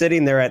Love is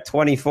sitting there at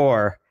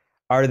 24.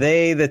 Are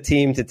they the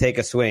team to take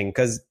a swing?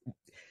 Because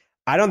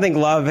I don't think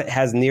Love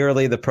has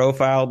nearly the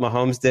profile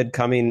Mahomes did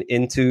coming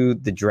into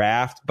the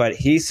draft, but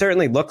he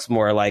certainly looks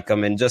more like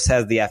him and just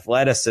has the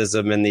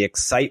athleticism and the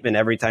excitement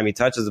every time he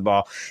touches the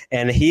ball.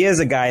 And he is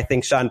a guy I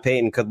think Sean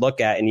Payton could look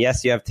at. And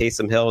yes, you have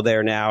Taysom Hill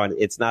there now, and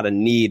it's not a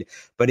need,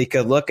 but he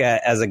could look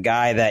at as a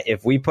guy that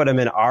if we put him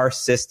in our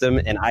system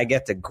and I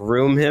get to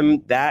groom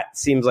him, that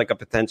seems like a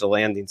potential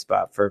landing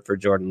spot for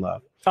Jordan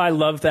Love. I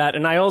love that.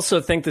 And I also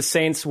think the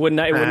Saints would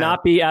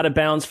not be out of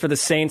bounds for the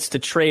Saints to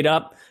trade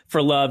up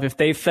for Love if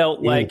they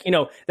felt like,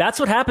 that's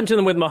what happened to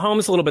them with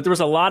Mahomes a little bit. There was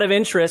a lot of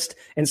interest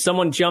and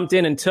someone jumped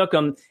in and took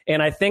him.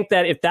 And I think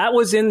that if that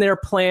was in their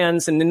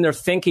plans and in their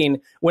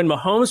thinking when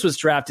Mahomes was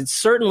drafted,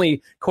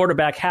 certainly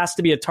quarterback has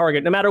to be a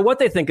target, no matter what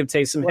they think of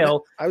Taysom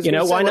Hill. I was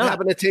gonna say, why what not?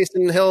 happened to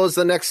Taysom Hill is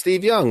the next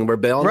Steve Young. We're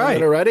bailing on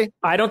it already.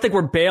 I don't think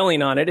we're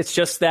bailing on it. It's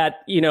just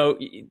that,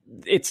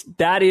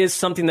 that is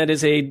something that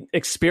is a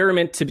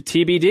experiment to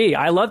TBD.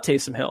 I love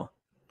Taysom Hill.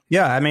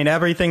 Yeah, I mean,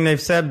 everything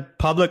they've said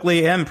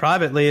publicly and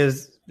privately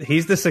is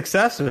he's the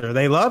successor.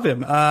 They love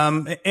him.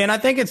 And I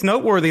think it's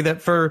noteworthy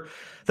that for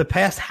the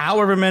past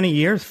however many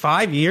years,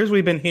 5 years,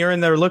 we've been hearing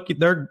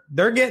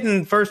they're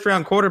getting first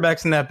round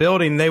quarterbacks in that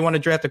building. They want to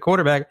draft a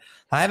quarterback.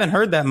 I haven't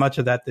heard that much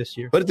of that this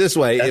year. Put it this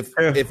way,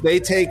 if they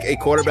take a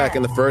quarterback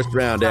in the first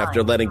round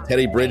after letting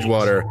Teddy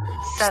Bridgewater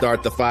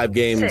start the 5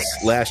 games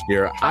last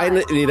year, I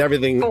need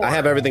everything. I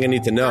have everything I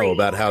need to know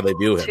about how they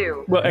view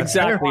him. Well,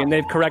 exactly, and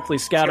they've correctly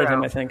scouted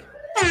him, I think.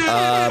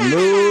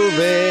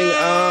 Moving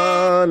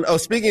on. Oh,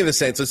 speaking of the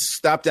Saints, let's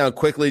stop down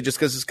quickly just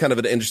because it's kind of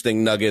an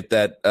interesting nugget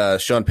that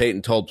Sean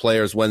Payton told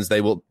players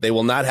Wednesday. They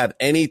will not have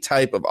any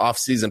type of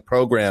offseason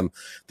program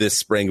this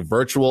spring,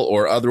 virtual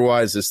or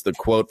otherwise. This is the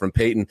quote from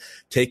Payton.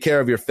 Take care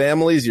of your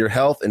families, your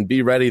health, and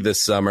be ready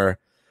this summer.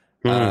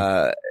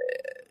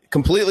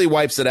 Completely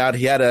wipes it out.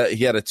 He had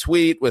a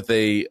tweet with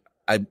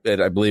I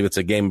believe it's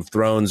a Game of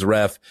Thrones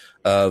ref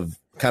of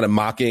kind of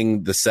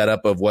mocking the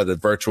setup of what the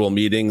virtual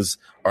meetings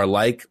are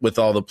like with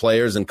all the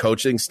players and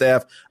coaching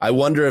staff. I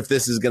wonder if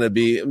this is going to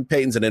be,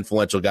 Peyton's an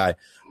influential guy,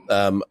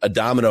 a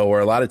domino where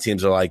a lot of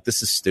teams are like,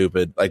 this is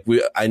stupid. Like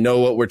I know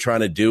what we're trying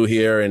to do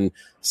here and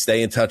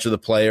stay in touch with the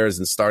players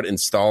and start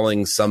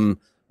installing some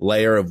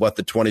layer of what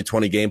the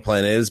 2020 game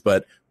plan is,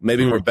 but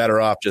maybe we're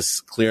better off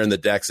just clearing the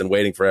decks and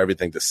waiting for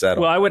everything to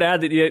settle. Well, I would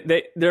add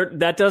that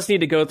that does need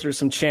to go through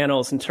some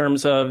channels in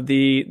terms of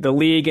the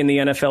league and the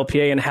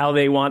NFLPA and how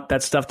they want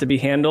that stuff to be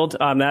handled.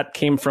 That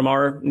came from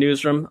our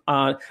newsroom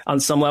on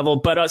some level.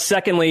 But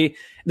secondly,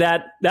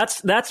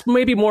 that's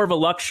maybe more of a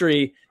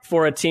luxury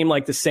for a team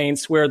like the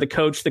Saints, where the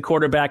coach, the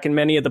quarterback, and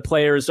many of the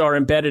players are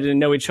embedded and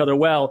know each other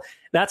well.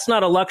 That's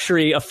not a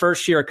luxury a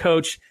first-year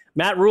coach.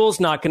 Matt Rule's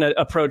not going to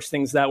approach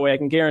things that way, I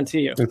can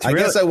guarantee you. I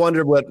guess I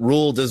wonder what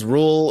does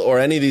Rule or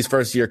any of these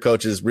first-year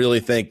coaches really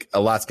think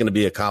a lot's going to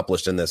be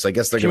accomplished in this? I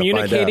guess they're going to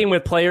find out. Communicating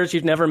with players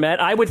you've never met,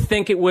 I would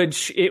think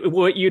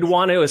you'd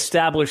want to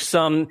establish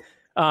some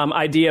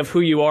idea of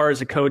who you are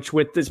as a coach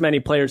with as many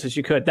players as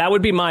you could. That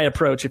would be my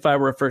approach if I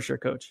were a first-year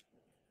coach.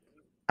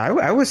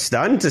 I was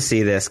stunned to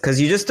see this because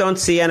you just don't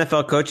see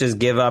NFL coaches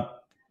give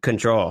up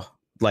control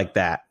like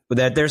that.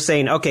 That they're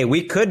saying, okay,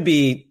 we could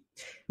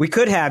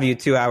have you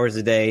 2 hours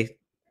a day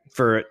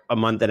for a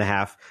month and a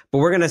half, but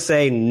we're going to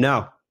say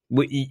no.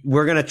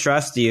 We're going to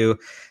trust you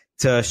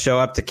to show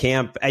up to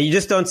camp. You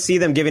just don't see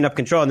them giving up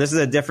control. And this is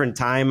a different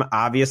time,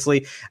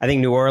 obviously. I think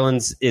New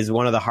Orleans is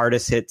one of the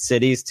hardest hit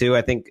cities, too.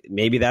 I think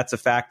maybe that's a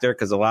factor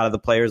because a lot of the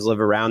players live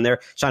around there.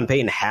 Sean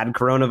Payton had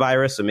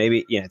coronavirus, so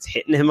maybe it's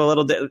hitting him a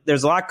little bit.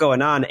 There's a lot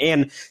going on.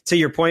 And to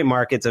your point,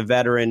 Mark, it's a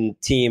veteran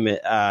team,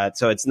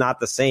 so it's not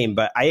the same.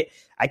 But I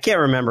can't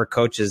remember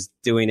coaches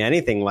doing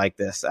anything like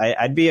this.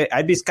 I'd be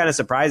kind of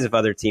surprised if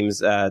other teams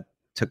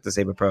took the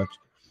same approach.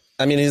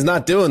 I mean, he's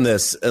not doing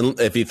this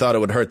if he thought it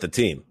would hurt the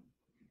team.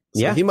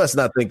 So he must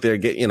not think they're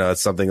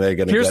it's something they're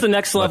going to. Here's the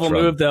next level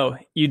move, though.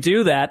 You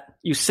do that,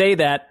 you say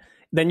that,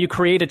 then you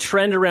create a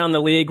trend around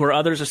the league where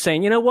others are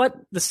saying, you know what,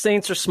 the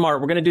Saints are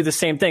smart. We're going to do the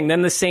same thing.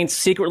 Then the Saints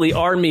secretly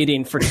are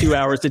meeting for 2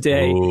 hours a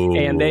day,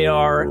 and they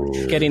are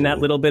getting that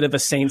little bit of a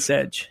Saints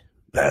edge.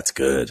 That's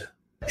good.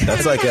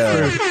 That's like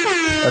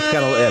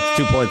that's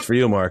 2 points for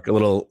you, Mark.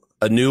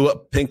 A new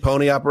pink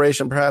pony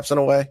operation, perhaps, in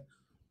a way.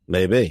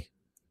 Maybe.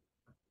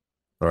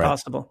 All right.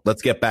 Possible.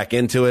 Let's get back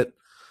into it.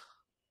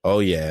 Oh,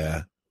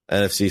 yeah.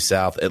 NFC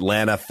South,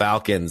 Atlanta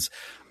Falcons.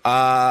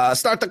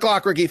 Start the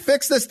clock, Ricky.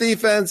 Fix this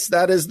defense.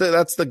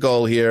 That's the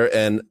goal here.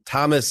 And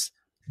Thomas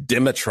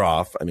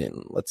Dimitrov. I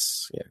mean,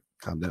 let's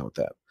calm down with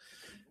that.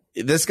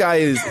 This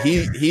guy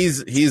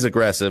he's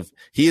aggressive.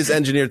 He has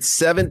engineered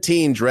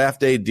 17 draft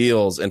day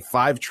deals and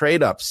 5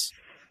 trade ups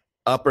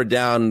up or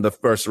down the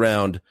first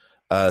round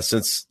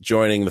since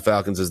joining the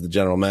Falcons as the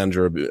general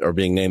manager or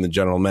being named the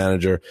general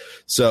manager.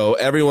 So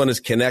everyone is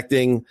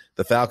connecting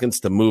the Falcons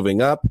to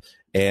moving up,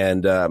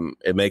 and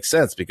it makes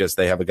sense because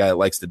they have a guy that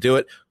likes to do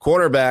it.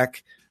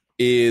 Cornerback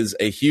is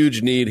a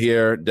huge need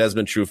here.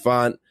 Desmond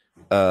Trufant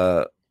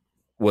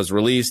was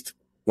released,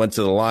 went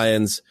to the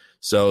Lions.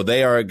 So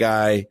they are a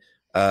guy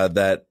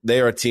that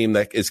they are a team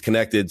that is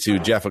connected to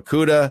Jeff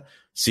Okudah,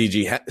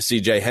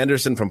 CJ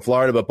Henderson from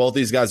Florida, but both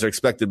these guys are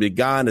expected to be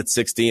gone at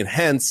 16.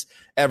 Hence,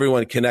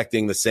 everyone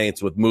connecting the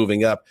Saints with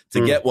moving up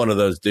to get one of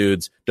those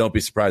dudes. Don't be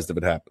surprised if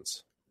it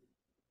happens.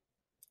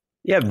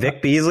 Yeah,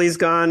 Vic Beasley's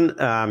gone.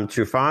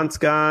 Trufant's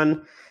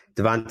gone.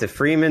 Devonta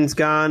Freeman's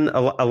gone.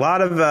 A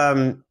lot of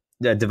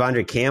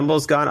Devondre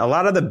Campbell's gone. A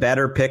lot of the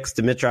better picks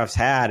Dimitrov's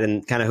had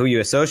and kind of who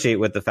you associate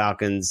with the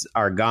Falcons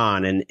are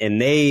gone.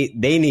 And they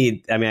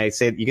need, I mean,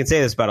 you can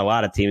say this about a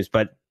lot of teams,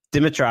 but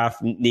Dimitrov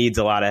needs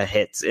a lot of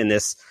hits in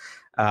this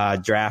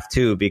draft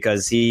too,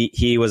 because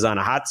he was on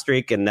a hot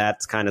streak and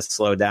that's kind of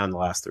slowed down the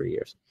last 3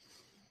 years.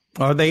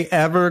 Are they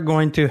ever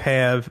going to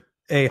have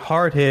a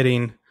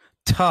hard-hitting,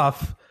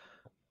 tough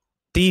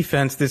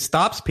defense that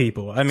stops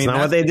people? I mean, that's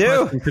not what they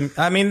do.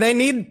 I mean, they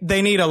need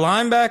a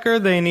linebacker.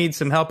 They need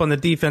some help on the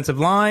defensive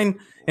line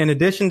in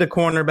addition to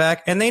cornerback,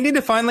 and they need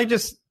to finally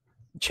just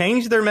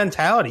change their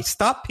mentality,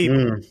 stop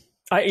people.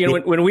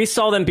 When we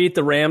saw them beat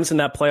the Rams in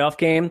that playoff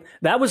game,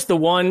 that was the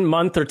 1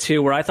 month or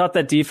two where I thought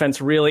that defense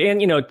really,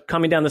 and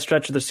coming down the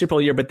stretch of the Super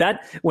Bowl year, but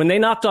that when they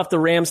knocked off the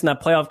Rams in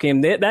that playoff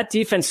game, that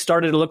defense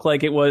started to look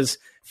like it was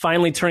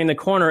finally turning the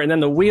corner, and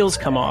then the wheels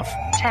come off.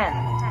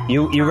 10.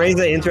 You raise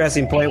an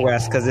interesting point,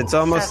 Wes, because it's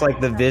almost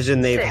like the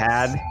vision they've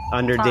had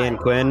under Dan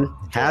Quinn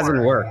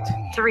hasn't worked.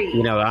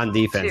 3. On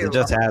defense, 2, it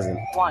just hasn't.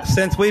 1.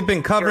 Since we've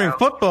been covering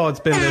football, it's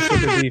been this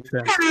with the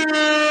defense.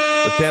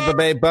 The Tampa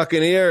Bay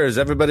Buccaneers.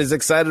 Everybody's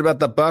excited about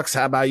the Bucs.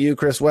 How about you,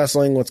 Chris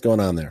Wessling? What's going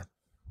on there?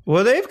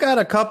 Well, they've got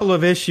a couple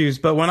of issues,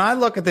 but when I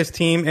look at this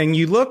team and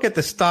you look at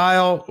the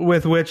style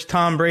with which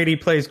Tom Brady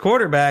plays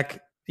quarterback,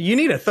 you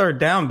need a third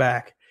down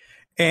back.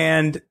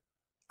 And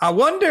I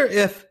wonder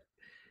if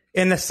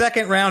in the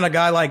second round, a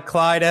guy like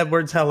Clyde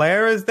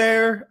Edwards-Helaire is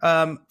there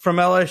from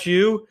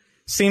LSU.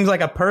 Seems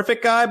like a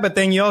perfect guy, but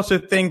then you also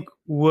think,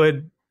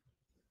 would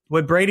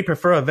Brady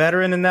prefer a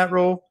veteran in that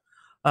role?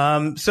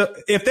 So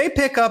if they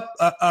pick up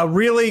a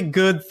really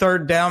good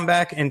third down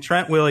back in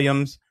Trent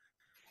Williams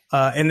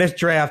in this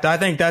draft, I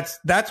think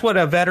that's what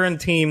a veteran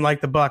team like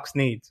the Bucs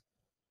needs.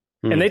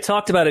 And they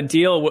talked about a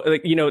deal,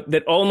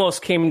 that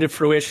almost came into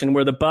fruition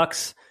where the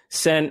Bucs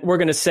we're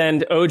going to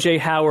send O.J.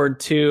 Howard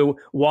to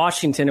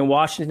Washington, and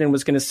Washington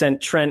was going to send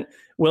Trent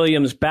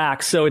Williams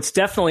back. So it's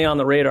definitely on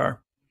the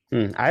radar.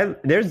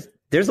 There's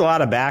a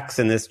lot of backs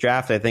in this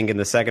draft, I think, in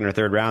the second or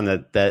third round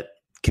that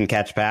can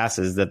catch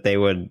passes that they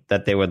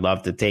would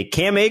love to take.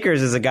 Cam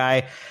Akers is a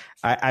guy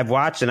I've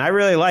watched and I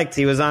really liked.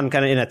 He was on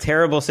kind of in a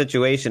terrible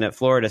situation at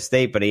Florida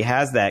State, but he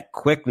has that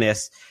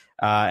quickness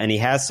and he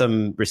has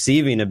some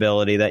receiving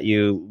ability that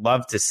you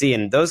love to see.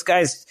 And those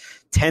guys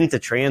tend to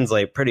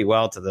translate pretty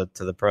well to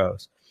the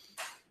pros.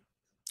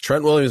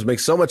 Trent Williams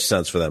makes so much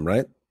sense for them,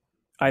 right?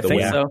 I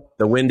think so.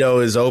 The window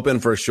is open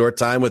for a short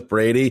time with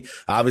Brady.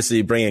 Obviously,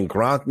 you bring in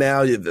Gronk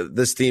now.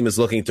 This team is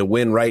looking to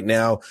win right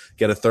now,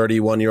 get a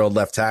 31-year-old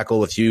left tackle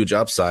with huge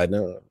upside.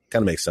 No,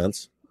 kind of makes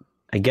sense.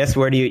 I guess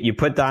where do you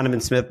put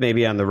Donovan Smith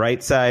maybe on the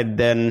right side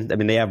then? I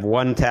mean, they have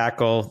one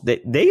tackle.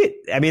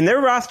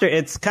 Their roster,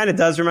 it's kind of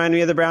does remind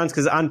me of the Browns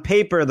because on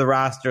paper, the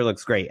roster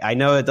looks great. I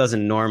know it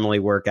doesn't normally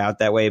work out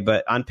that way,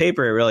 but on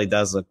paper, it really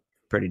does look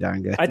pretty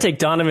darn good. I'd take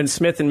Donovan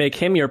Smith and make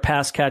him your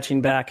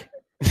pass-catching back.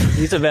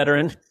 He's a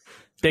veteran.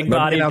 Big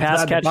body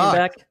pass-catching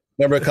back.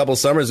 Remember a couple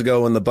summers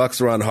ago when the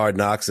Bucs were on Hard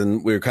Knocks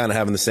and we were kind of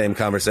having the same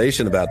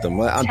conversation about them.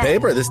 On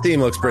paper, this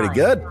team looks pretty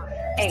good.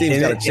 This team's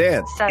got a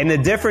chance. And the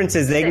difference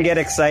is they can get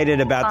excited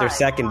about their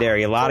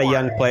secondary. A lot of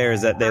young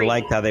players that they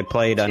liked how they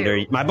played under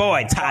my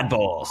boy, Todd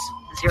Bowles.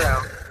 0.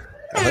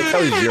 I like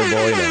how he's your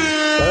boy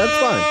now. But that's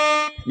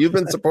fine. You've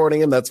been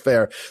supporting him. That's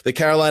fair. The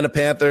Carolina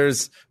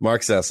Panthers,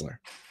 Mark Sessler.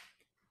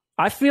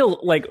 I feel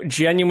like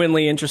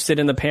genuinely interested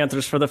in the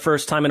Panthers for the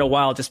first time in a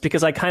while, just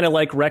because I kind of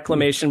like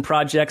reclamation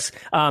projects.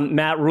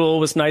 Matt Rule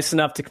was nice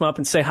enough to come up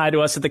and say hi to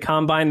us at the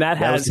Combine. That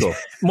has cool.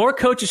 More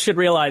coaches should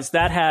realize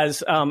that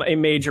has a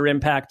major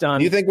impact on.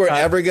 Do you think we're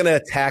ever going to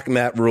attack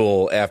Matt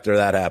Rule after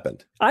that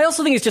happened? I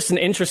also think he's just an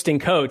interesting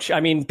coach. I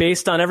mean,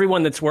 based on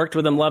everyone that's worked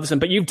with him, loves him.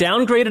 But you've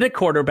downgraded at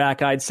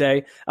quarterback, I'd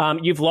say.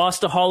 You've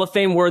lost a Hall of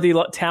Fame worthy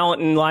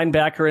talent in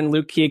linebacker in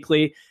Luke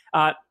Kuechly.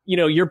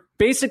 You're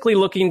basically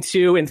looking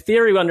to, in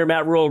theory, under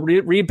Matt Rule,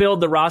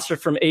 rebuild the roster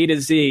from A to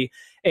Z.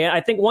 And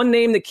I think one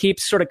name that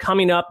keeps sort of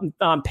coming up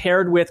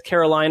paired with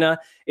Carolina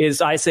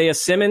is Isaiah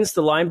Simmons,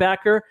 the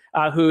linebacker,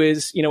 who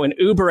is, an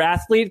uber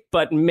athlete,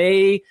 but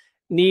may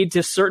need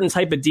a certain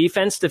type of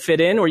defense to fit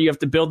in, or you have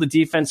to build the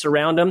defense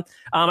around him.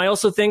 I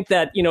also think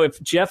that,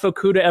 if Jeff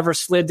Okudah ever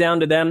slid down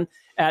to them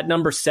at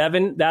number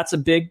 7, that's a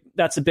big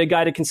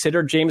guy to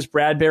consider. James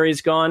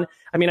Bradbury's gone.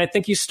 I mean, I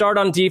think you start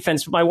on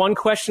defense. My one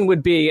question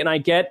would be, and I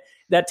get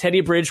that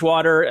Teddy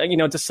Bridgewater,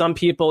 to some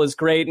people is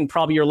great and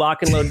probably your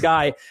lock and load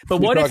guy. But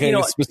what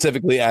if,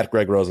 specifically at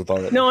Greg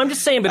Rosenthal? No, I'm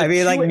just saying, but I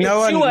mean, no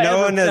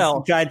one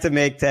has tried to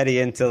make Teddy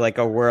into like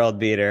a world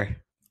beater.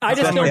 I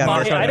just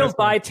don't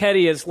buy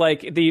Teddy as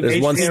like the.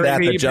 There's one stat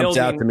that jumps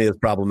out to me as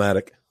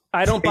problematic.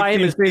 I don't buy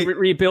him as the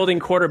rebuilding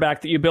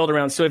quarterback that you build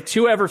around. So if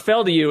 2 ever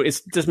fell to you,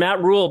 does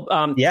Matt Rule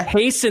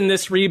hasten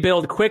this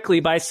rebuild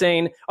quickly by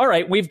saying, all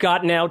right, we've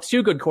got now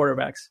 2 good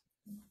quarterbacks?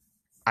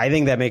 I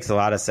think that makes a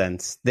lot of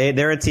sense.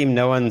 They're a team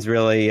no one's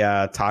really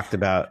talked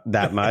about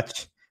that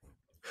much.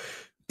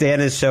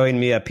 Dan is showing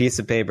me a piece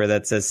of paper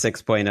that says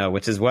 6.0,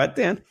 which is what,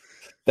 Dan?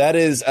 That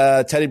is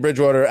Teddy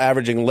Bridgewater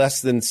averaging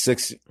less than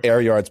 6 air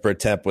yards per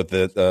attempt with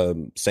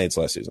the Saints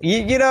last season.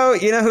 You know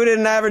who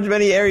didn't average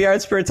many air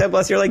yards per attempt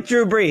last year? Like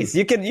Drew Brees.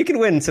 You can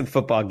win some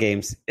football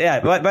games. Yeah.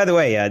 By the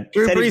way,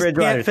 Drew Teddy Brees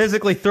can't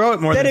physically throw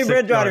it more. Teddy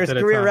Bridgewater's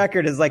career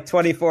record is like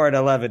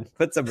 24-11.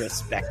 Put some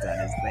respect on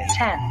his name.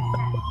 10,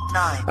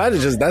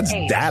 9. That's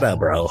 8, data,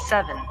 bro.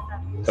 7.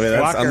 I mean,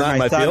 I'm not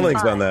my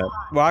feelings on that.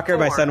 Walker,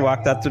 my son,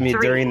 walked up to me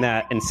during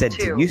that and said,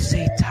 "Did you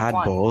say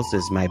Todd Bowles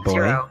is my boy?"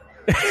 0.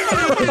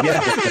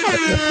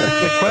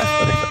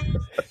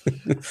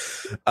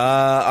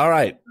 All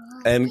right.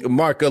 And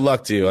Mark, good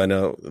luck to you. I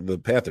know the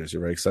Panthers,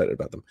 you're very excited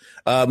about them.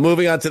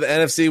 Moving on to the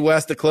NFC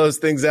West to close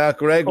things out.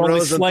 Greg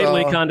Rosenthal.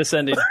 Slightly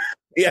condescending.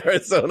 The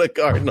Arizona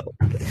Cardinals.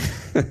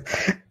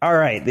 All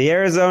right. The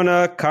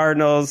Arizona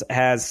Cardinals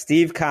has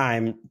Steve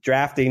Keim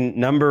drafting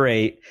number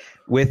 8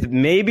 with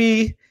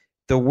maybe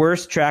the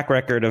worst track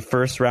record of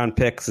first-round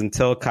picks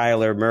until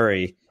Kyler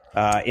Murray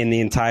in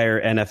the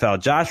entire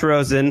NFL. Josh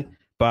Rosen,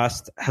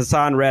 bust.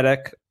 Hassan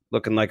Reddick,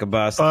 looking like a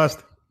bust.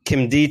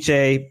 Kim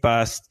Diche,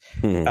 bust.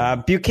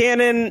 Deion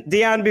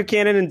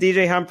Buchanan, and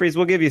DJ Humphries,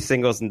 we'll give you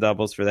singles and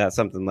doubles for that,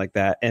 something like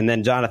that. And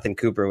then Jonathan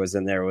Cooper was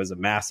in there. It was a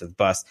massive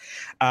bust.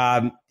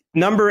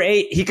 Number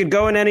 8, he could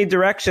go in any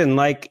direction.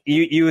 Like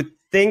you would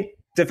think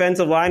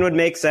defensive line would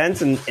make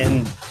sense, and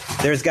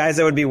there's guys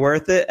that would be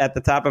worth it at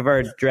the top of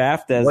our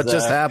draft. As what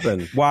just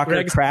happened?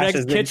 Walker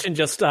crashes. Greg's kitchen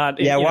just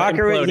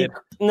Walker.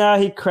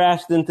 He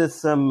crashed into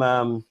some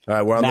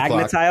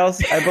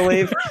magnetiles, I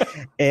believe,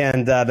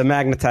 and the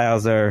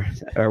magnetiles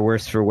are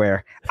worse for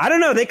wear. I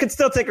don't know. They could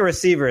still take a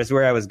receiver. Is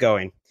where I was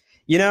going.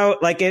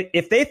 Like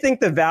if they think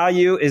the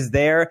value is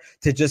there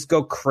to just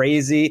go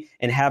crazy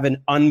and have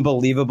an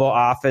unbelievable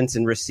offense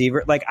and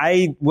receiver, like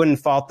I wouldn't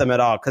fault them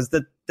at all, because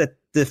the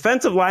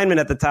defensive linemen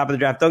at the top of the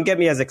draft don't get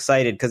me as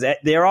excited, because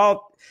they're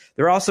all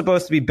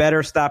supposed to be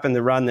better stopping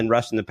the run than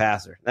rushing the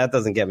passer. That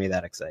doesn't get me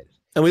that excited.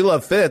 And we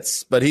love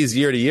Fitz, but he's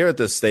year to year at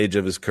this stage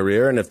of his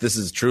career. And if this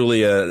is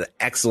truly an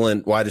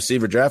excellent wide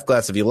receiver draft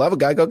class, if you love a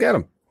guy, go get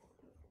him.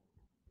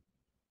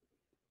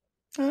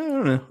 I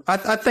don't know.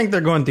 I think they're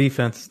going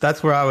defense.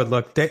 That's where I would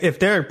look. If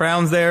Derek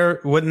Brown's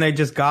there, wouldn't they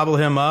just gobble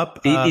him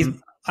up?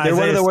 They're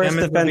one of the worst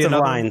defensive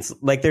lines.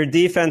 Like their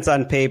defense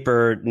on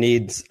paper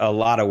needs a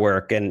lot of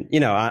work, and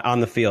on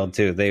the field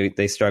too.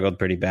 They struggled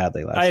pretty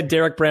badly last year. I had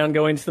Derek Brown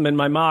going to them in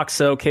my mock,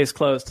 so case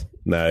closed.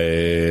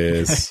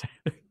 Nice.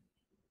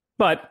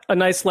 But a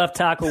nice left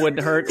tackle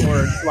wouldn't hurt,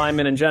 or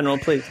lineman in general,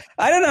 please.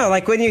 I don't know.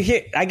 Like when you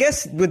hear, I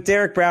guess with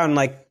Derek Brown,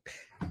 like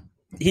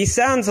he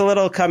sounds a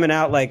little coming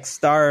out like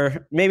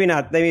Star. Maybe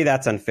not. Maybe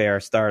that's unfair.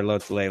 Star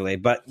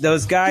Lotulelei, but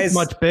those guys he's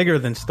much bigger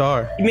than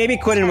Star. Maybe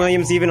Quinnen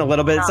Williams even a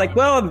little bit. It's like,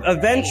 well,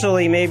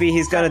 eventually maybe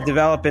he's going to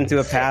develop into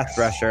a pass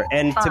rusher,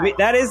 and to me,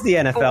 that is the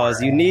NFL. Is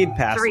you need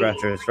pass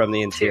rushers from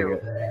the interior.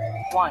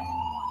 1,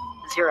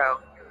 0.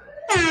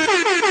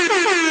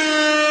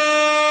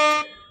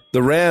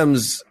 The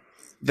Rams.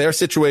 Their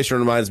situation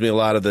reminds me a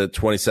lot of the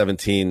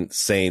 2017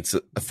 Saints,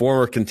 a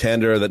former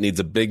contender that needs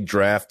a big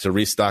draft to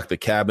restock the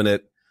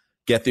cabinet,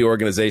 get the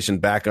organization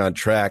back on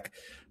track.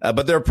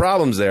 But there are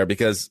problems there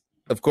because,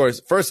 of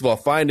course, first of all,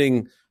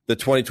 finding the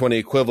 2020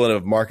 equivalent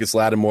of Marcus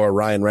Lattimore,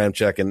 Ryan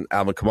Ramczyk, and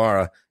Alvin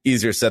Kamara,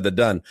 easier said than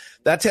done.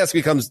 That task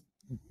becomes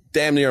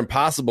damn near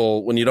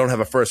impossible when you don't have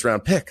a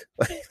first-round pick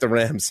like the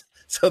Rams.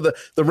 So the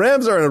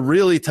Rams are in a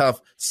really tough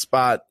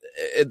spot.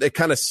 It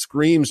kind of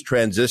screams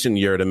transition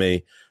year to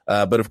me.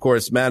 But, of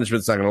course,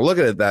 management's not going to look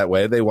at it that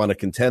way. They want to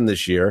contend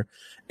this year.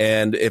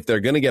 And if they're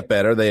going to get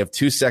better, they have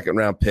 2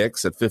 second-round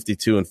picks at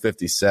 52 and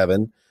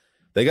 57.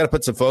 They got to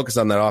put some focus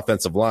on that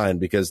offensive line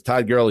because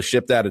Todd Gurley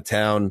shipped out of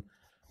town,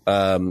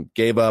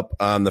 gave up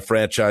on the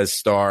franchise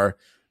star.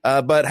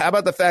 But how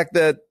about the fact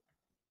that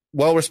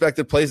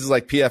well-respected places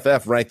like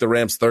PFF ranked the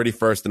Rams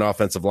 31st in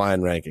offensive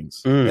line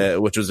rankings,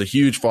 which was a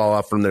huge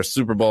fall-off from their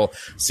Super Bowl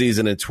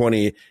season in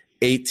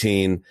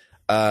 2018.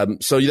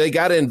 So they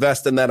got to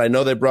invest in that. I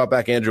know they brought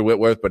back Andrew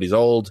Whitworth, but he's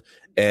old,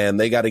 and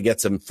they got to get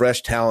some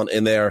fresh talent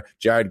in there.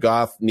 Jared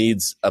Goff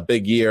needs a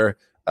big year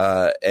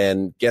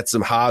and get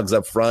some hogs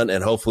up front,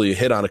 and hopefully you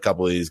hit on a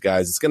couple of these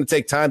guys. It's going to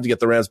take time to get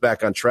the Rams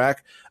back on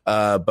track,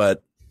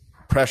 but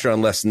pressure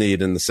on Les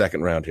Snead in the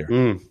second round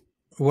here.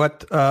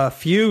 what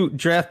few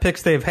draft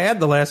picks they've had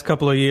the last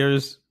couple of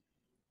years,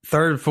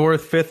 3rd,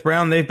 4th, 5th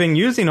round, they've been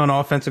using on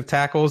offensive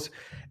tackles.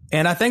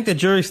 And I think the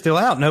jury's still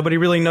out. Nobody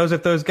really knows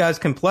if those guys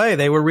can play.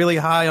 They were really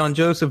high on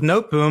Joseph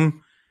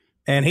Noteboom,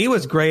 and he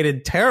was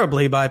graded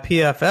terribly by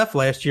PFF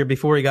last year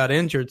before he got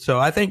injured. So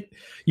I think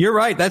you're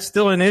right. That's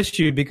still an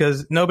issue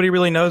because nobody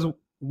really knows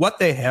what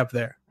they have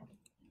there.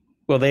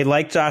 Well, they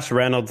like Josh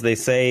Reynolds. They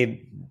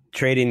say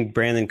trading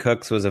Brandon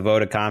Cooks was a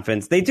vote of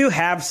confidence. They do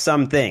have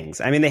some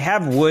things. I mean, they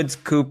have Woods,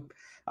 Cup.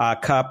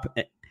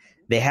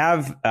 They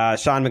have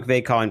Sean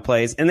McVay calling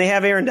plays, and they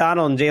have Aaron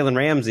Donald and Jalen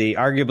Ramsey,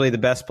 arguably the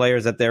best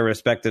players at their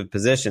respective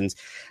positions.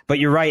 But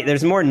you're right.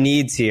 There's more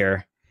needs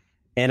here.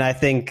 And I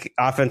think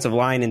offensive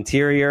line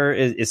interior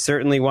is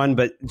certainly one,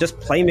 but just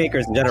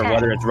playmakers in general,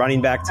 whether it's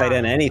running back, tight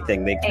end,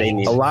 anything, they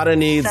need. A lot of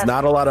needs,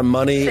 not a lot of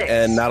money,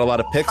 and not a lot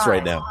of picks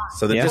right now.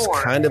 So they're just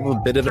kind of a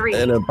bit of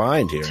in a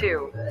bind here.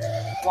 2,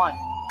 1.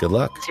 Good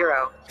luck.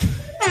 0.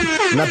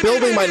 Now,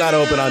 building might not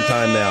open on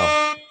time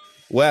now.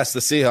 Wes,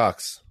 the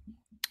Seahawks.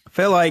 I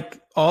feel like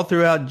all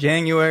throughout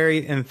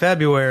January and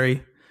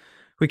February,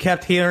 we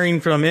kept hearing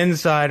from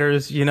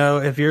insiders,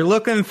 if you're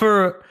looking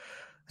for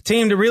a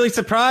team to really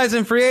surprise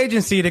in free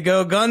agency, to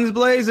go guns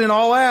blazing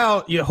all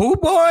out,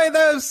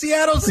 those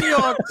Seattle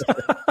Seahawks.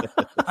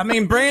 I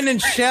mean, Brandon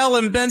Shell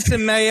and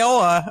Benson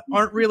Mayowa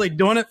aren't really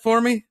doing it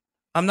for me.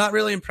 I'm not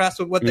really impressed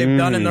with what they've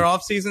done in their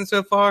offseason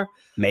so far.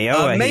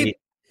 Mayowa,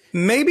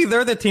 maybe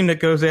they're the team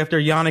that goes after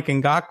Yannick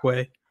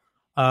Ngakoue.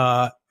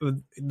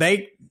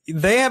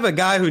 They have a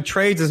guy who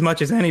trades as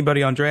much as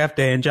anybody on draft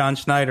day, and John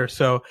Schneider.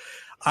 So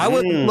I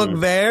would look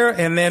there,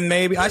 and then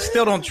maybe I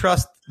still don't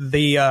trust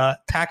the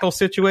tackle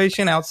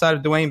situation outside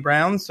of Dwayne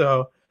Brown.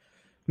 So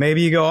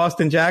maybe you go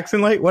Austin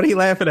Jackson late. What are you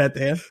laughing at,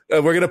 Dan?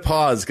 We're going to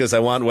pause because I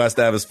want Wes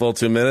to have his full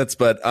 2 minutes.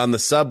 But on the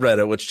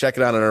subreddit, which check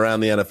it out and around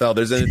the NFL,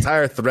 there's an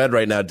entire thread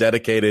right now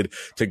dedicated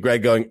to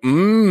Greg going,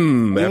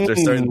 after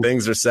certain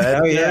things are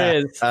said. Oh, yeah. There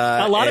is.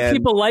 A lot of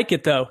people like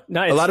it, though.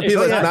 No, a lot of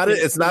people,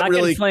 it's not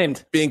really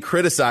being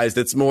criticized.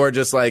 It's more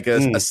just like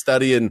a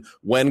study in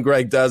when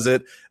Greg does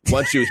it.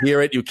 Once you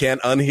hear it, you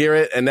can't unhear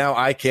it. And now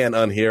I can't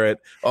unhear it.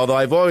 Although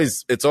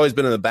it's always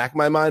been in the back of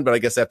my mind. But I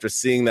guess after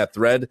seeing that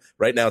thread,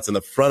 right now it's in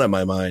the front of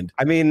my mind.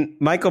 I mean,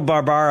 Michael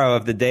Barbaro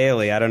of the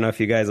Daily, I don't know if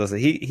you guys listen.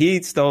 He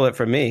stole it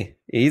from me.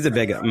 He's a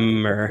big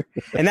mm'er.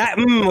 And that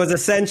was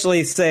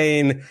essentially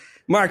saying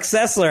Mark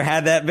Sessler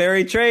had that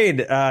very trade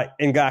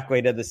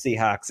Ngakoue to the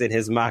Seahawks in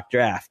his mock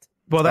draft.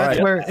 Well,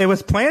 that's where it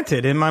was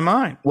planted in my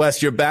mind.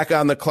 Wes, you're back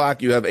on the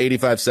clock. You have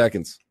 85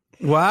 seconds.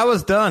 Well, I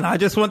was done. I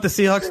just want the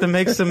Seahawks to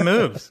make some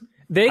moves.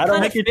 They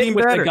kind of fit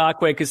with Ngakoue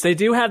because they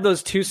do have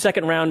those 2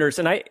 second-rounders.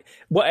 And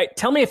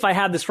tell me if I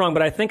had this wrong,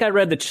 but I think I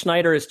read that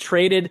Schneider is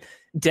traded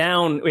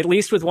down, at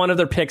least with one of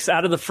their picks,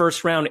 out of the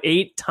first round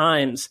 8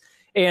 times.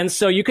 And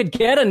so you could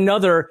get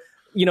another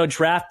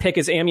draft pick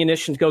as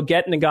ammunition to go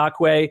get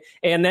Ngakoue,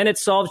 and then it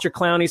solves your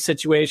Clowney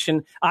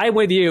situation. I'm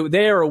with you.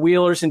 They are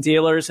wheelers and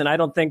dealers, and I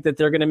don't think that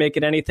they're going to make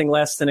it anything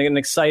less than an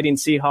exciting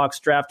Seahawks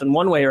draft in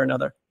one way or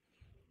another.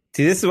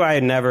 See, this is why I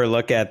never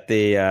look at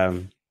the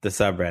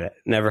subreddit.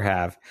 Never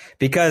have.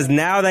 Because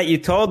now that you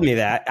told me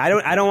that, I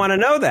don't want to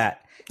know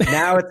that.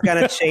 Now it's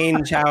going to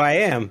change how I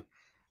am.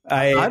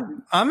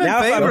 I'm in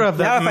favor of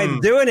that. Now if I'm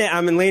doing it,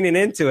 I'm leaning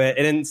into it,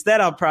 and instead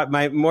I'll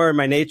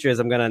my nature is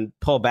I'm going to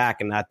pull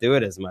back and not do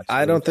it as much.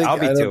 I don't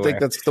think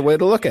that's the way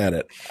to look at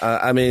it.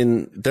 I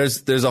mean,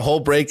 there's a whole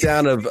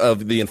breakdown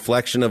of the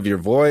inflection of your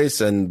voice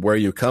and where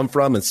you come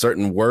from and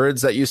certain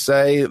words that you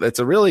say. It's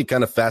a really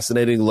kind of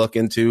fascinating look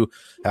into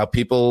how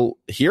people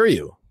hear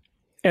you.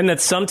 And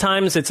that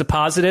sometimes it's a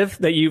positive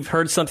that you've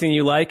heard something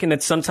you like, and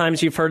that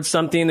sometimes you've heard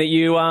something that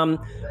you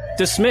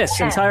dismiss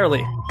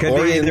entirely. Could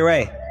be either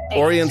way.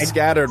 Orion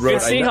Scattered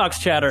wrote,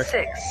 Seahawks chatter.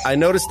 I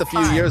noticed a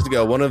few years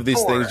ago, one of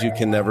these things you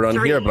can never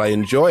unhear, but I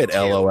enjoy it,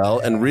 LOL,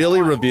 and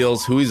really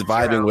reveals who he's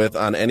vibing with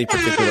on any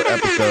particular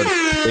episode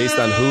based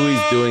on who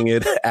he's doing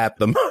it at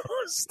the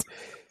most.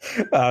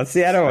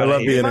 See, I don't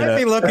want to hear that. You might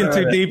be looking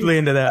too deeply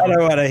into that. I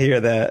don't want to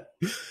hear that.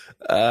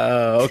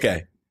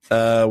 Okay.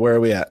 Where are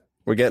we at?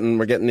 We're getting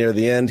near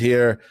the end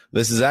here.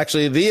 This is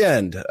actually the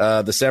end.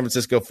 The San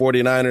Francisco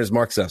 49ers,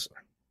 Mark Sessler.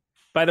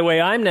 By the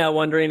way, I'm now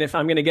wondering if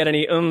I'm going to get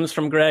any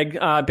from Greg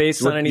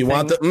based on anything. You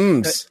want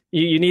the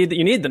You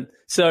need them.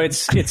 So it's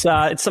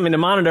something to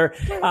monitor.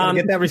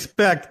 Get that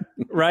respect,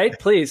 right?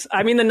 Please.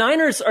 I mean, the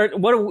Niners are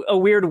what a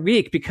weird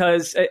week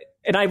because,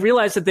 and I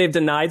realize that they've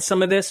denied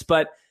some of this,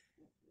 but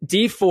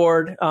Dee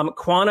Ford,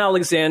 Quan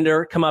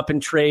Alexander come up in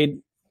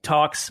trade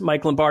talks.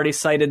 Mike Lombardi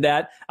cited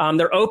that.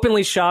 They're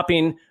openly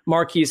shopping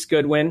Marquise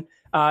Goodwin,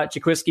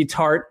 Jaquiski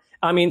Tartt.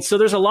 I mean, so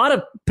there's a lot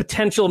of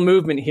potential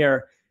movement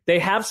here. They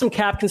have some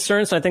cap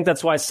concerns, so I think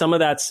that's why some of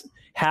that's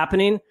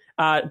happening.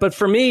 But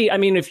for me, I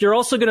mean, if you're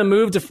also going to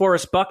move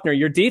DeForest Buckner,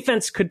 your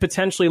defense could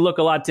potentially look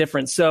a lot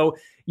different. So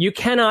you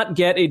cannot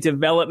get a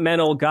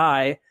developmental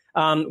guy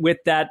with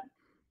that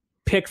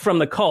pick from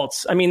the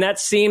Colts. I mean, that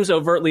seems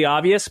overtly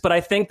obvious, but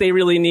I think they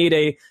really need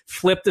a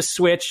flip the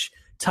switch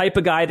type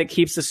of guy that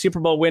keeps the Super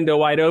Bowl window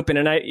wide open.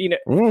 And I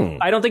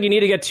don't think you need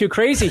to get too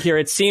crazy here.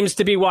 It seems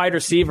to be wide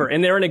receiver,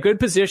 and they're in a good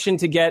position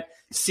to get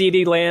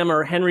CeeDee Lamb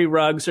or Henry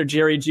Ruggs or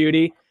Jerry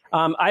Jeudy.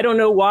 I don't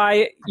know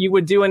why you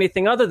would do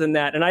anything other than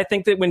that. And I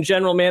think that when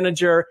general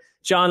manager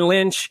John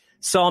Lynch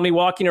saw me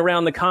walking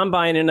around the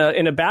combine in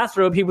a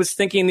bathrobe, he was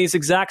thinking these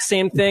exact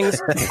same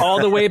things all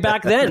the way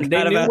back then.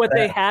 They knew what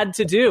they had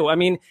to do. I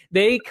mean,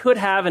 they could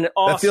have an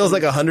awesome... That feels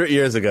like 100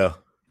 years ago.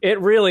 It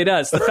really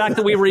does. The fact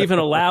that we were even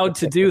allowed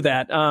to do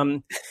that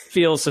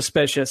feels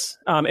suspicious.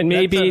 And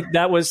maybe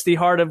that was the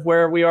heart of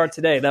where we are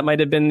today. That might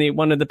have been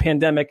one of the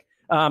pandemic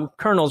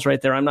kernels right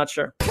there. I'm not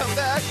sure.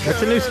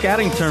 That's a new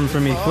scouting term for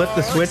me. Flip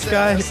the switch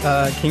guy.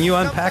 Can you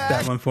unpack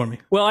that one for me?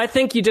 Well, I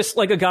think you just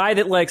like a guy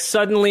that like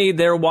suddenly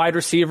their wide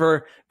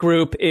receiver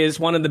group is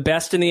one of the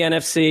best in the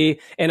NFC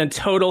and a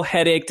total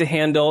headache to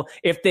handle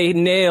if they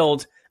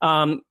nailed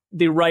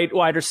the right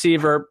wide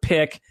receiver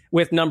pick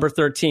with number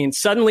 13.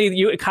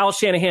 Suddenly Kyle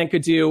Shanahan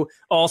could do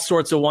all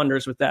sorts of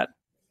wonders with that.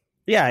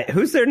 Yeah,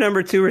 who's their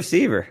number 2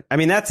 receiver? I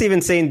mean, that's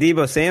even saying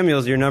Deebo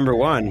Samuel's your number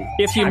 1.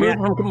 If you move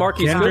from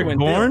Marquise Goodwin,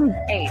 Bourne,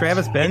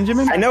 Travis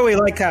Benjamin. I know we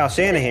like Kyle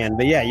Shanahan,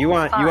 but yeah, you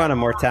want a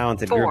more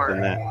talented group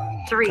than that.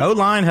 3,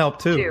 O-line help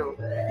too. 2,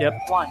 Yep.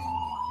 1,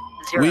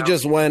 0. We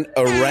just went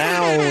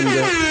around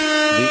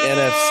the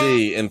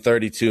NFC in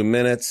 32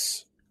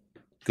 minutes.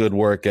 Good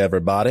work,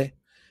 everybody.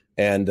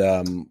 And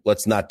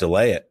let's not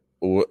delay it.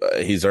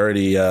 He's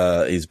already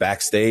he's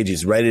backstage.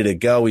 He's ready to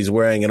go. He's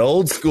wearing an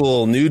old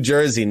school New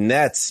Jersey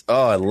Nets.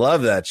 Oh, I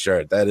love that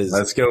shirt. That is,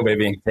 let's go,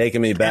 baby.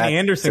 Taking me back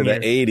to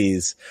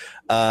the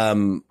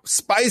 80s.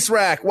 Spice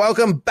Rack,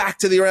 welcome back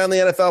to the Around the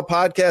NFL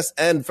podcast,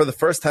 and for the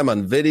first time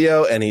on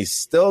video. And he's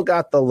still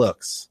got the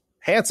looks.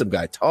 Handsome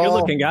guy, tall, good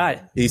looking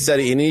guy. He said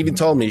he even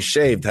told me he's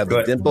shaved, have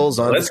the dimples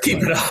on. Let's keep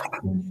it up.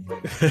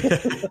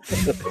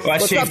 Well, I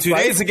shaved 2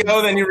 days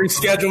ago, then you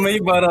reschedule me,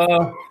 but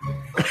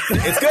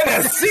it's good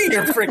to see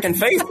your freaking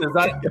faces.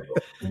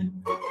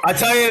 I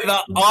tell you,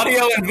 the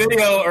audio and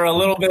video are a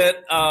little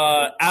bit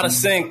out of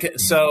sync,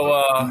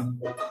 so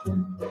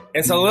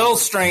it's a little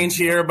strange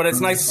here, but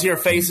it's nice to see your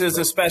faces,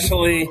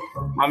 especially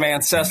my man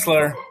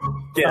Sessler.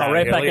 Yeah,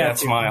 right back at that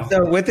smile.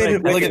 So look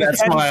at that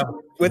smile.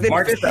 Within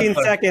Mark 15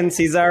 Sessler. seconds,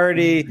 he's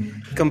already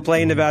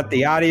complained about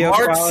the audio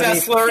Mark quality.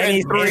 Sessler and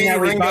he's and 3 saying how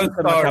we Ringo bumped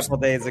him a Stars. couple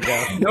days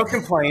ago. No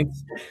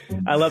complaints.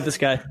 I love this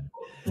guy.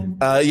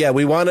 Yeah,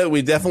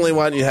 we definitely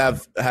want you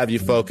have you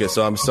focus.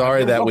 So I'm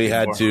sorry that we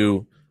had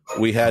to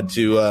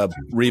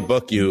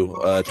rebook you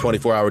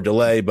 24-hour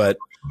delay, but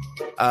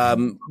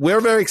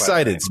we're very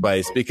excited,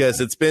 Spice, because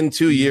it's been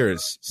 2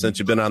 years since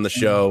you've been on the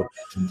show,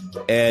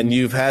 and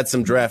you've had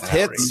some draft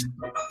hits,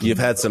 you've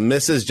had some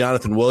misses.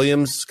 Jonathan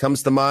Williams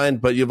comes to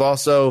mind, but you're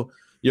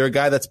a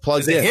guy that's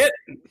plugged in. Hit?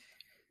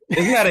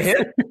 Isn't that a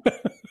hit?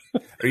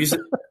 Are you?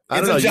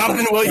 Isn't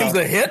Jonathan Williams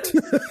a hit?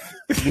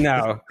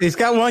 No, he's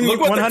got one.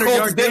 Look what 100 the Colts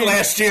yard did game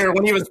last year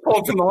when he was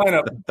pulled from the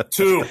lineup.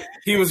 2.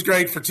 He was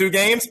great for 2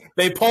 games.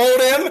 They pulled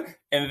him,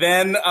 and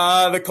then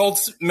the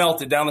Colts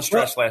melted down the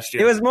stretch last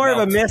year. It was more of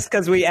a miss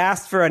because we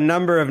asked for a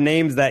number of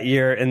names that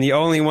year, and the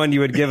only one you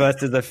would give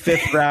us is a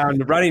 5th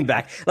round running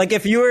back. Like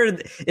if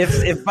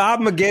Bob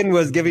McGinn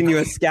was giving you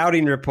a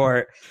scouting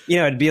report,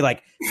 it'd be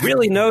like,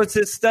 really knows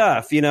his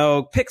stuff,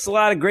 picks a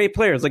lot of great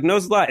players, like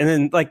knows a lot, and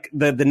then like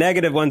the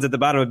negative ones at the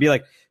bottom would be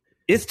like,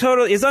 is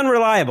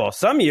unreliable.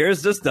 Some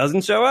years just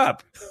doesn't show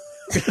up.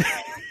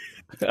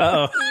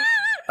 Uh-oh.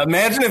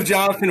 Imagine if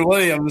Jonathan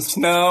Williams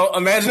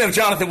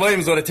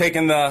would have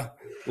taken the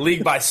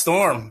league by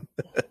storm.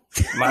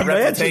 My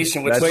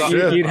reputation would suck.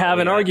 You'd have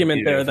an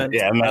argument there then.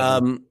 Yeah.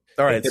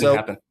 All right,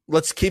 so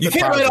let's keep it. You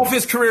can't write off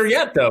his career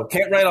yet, though.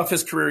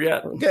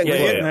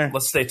 Yeah.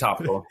 Let's stay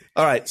topical.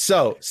 All right,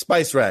 so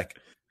Spice Rack,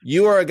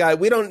 you are a guy.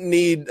 We don't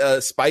need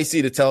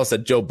Spicy to tell us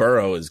that Joe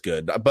Burrow is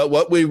good, but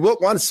what we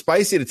want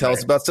Spicy to tell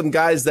us about some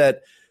guys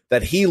that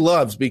he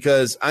loves,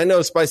 because I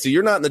know, Spicy,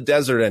 you're not in the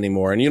desert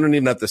anymore, and you don't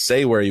even have to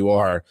say where you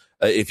are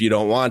if you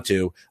don't want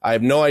to. I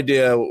have no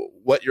idea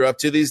what you're up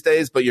to these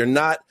days, but you're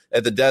not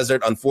at the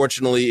desert.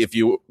 Unfortunately, if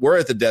you were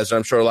at the desert,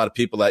 I'm sure a lot of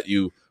people that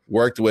you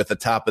worked with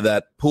atop of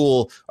that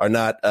pool are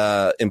not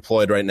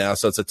employed right now.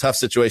 So it's a tough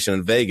situation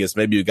in Vegas.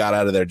 Maybe you got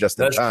out of there just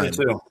in time. That's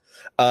true, too.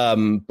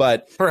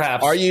 But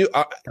perhaps are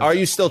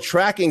you still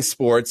tracking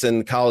sports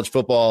and college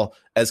football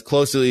as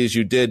closely as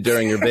you did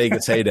during your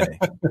Vegas heyday?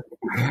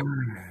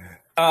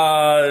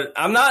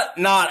 I'm not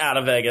out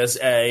of Vegas,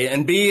 A,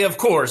 and B, of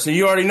course, and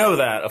you already know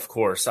that, of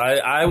course.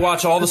 I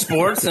watch all the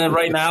sports, and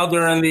right now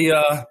during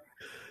the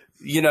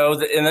in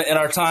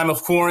our time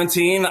of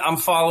quarantine, I'm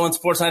following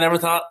sports I never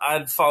thought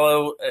I'd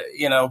follow.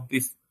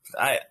 Like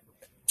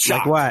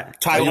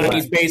what?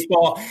 Taiwanese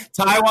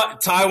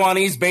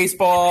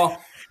baseball,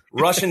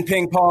 Russian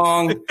ping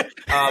pong,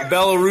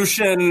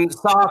 Belarusian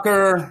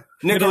soccer,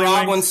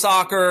 Nicaraguan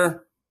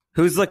soccer.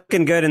 Who's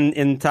looking good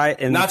in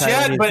not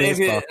yet, but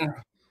baseball?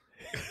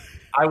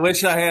 I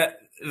wish I had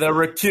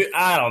the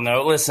I don't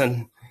know.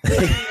 Listen,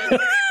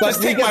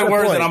 Just take my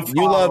word that I'm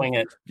following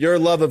it. Your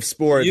love of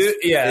sports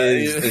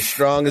is as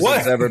strong as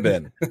it's ever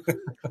been.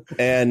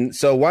 And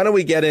so why don't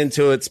we get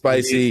into it,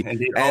 Spicy?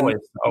 Indeed, and always.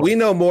 We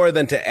know more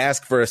than to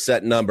ask for a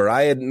set number.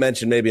 I had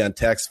mentioned maybe on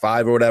text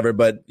 5 or whatever,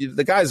 but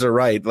the guys are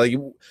right. Like,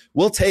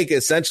 we'll take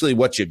essentially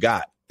what you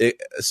got.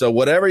 So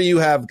whatever you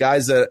have,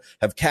 guys that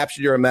have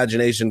captured your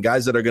imagination,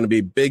 guys that are going to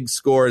be big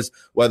scores,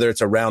 whether it's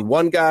a round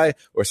one guy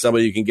or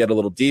somebody you can get a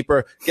little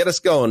deeper, get us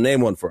going.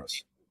 Name one for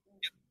us.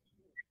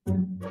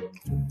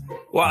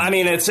 Well, I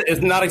mean, it's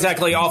not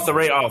exactly off the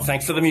radar. Oh,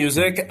 thanks for the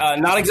music.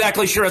 Not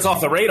exactly sure it's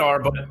off the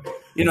radar, but,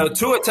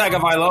 Tua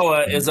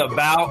Tagovailoa is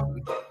about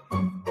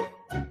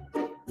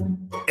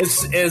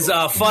as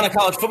fun a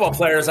college football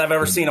player as I've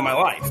ever seen in my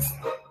life.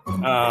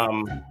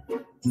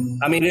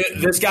 I mean,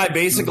 this guy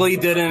basically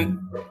didn't.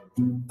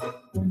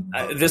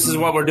 This is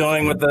what we're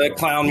doing with the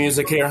clown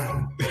music here.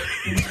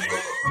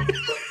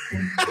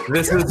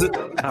 This is.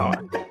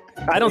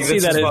 I don't see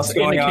that as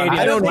indicating.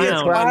 I don't need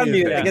clown clown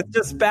music. It's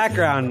just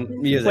background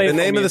music. The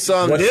name of the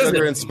song is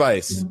Sugar and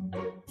Spice.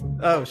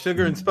 Oh,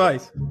 Sugar and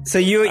Spice. So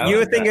you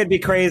would think it'd be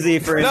crazy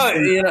for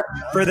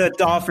the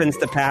Dolphins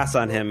to pass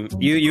on him.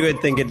 You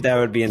would think that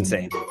would be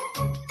insane.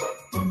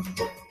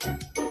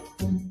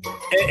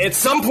 At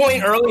some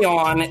point early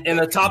on in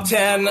the top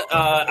 10,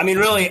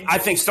 really, I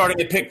think starting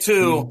at pick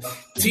 2,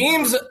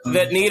 teams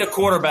that need a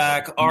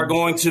quarterback are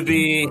going to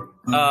be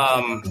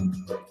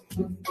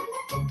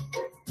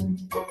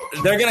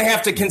they're going to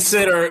have to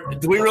consider,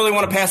 do we really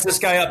want to pass this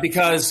guy up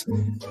because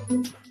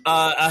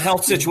a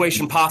health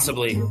situation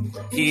possibly.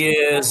 He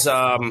is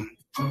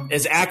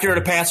as accurate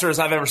a passer as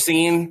I've ever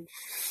seen.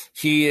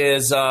 He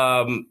is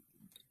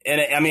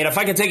if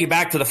I can take you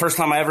back to the first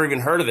time I ever even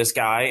heard of this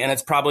guy, and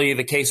it's probably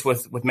the case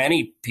with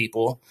many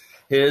people,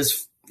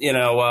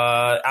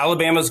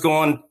 Alabama's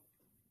going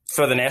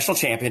for the national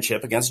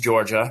championship against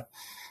Georgia,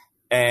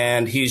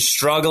 and he's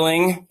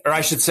struggling, or I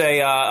should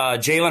say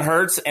Jalen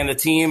Hurts and the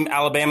team,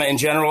 Alabama in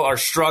general, are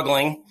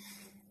struggling.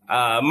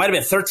 Might have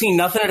been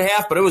 13-0 at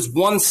half, but it was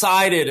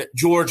one-sided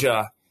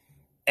Georgia.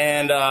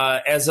 And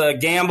as a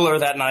gambler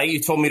that night,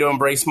 you told me to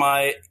embrace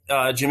my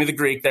Jimmy the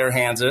Greek there,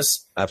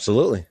 Hansis.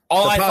 Absolutely.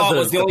 All I thought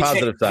was the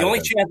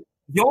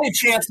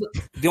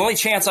only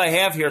chance I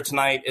have here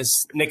tonight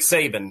is Nick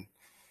Saban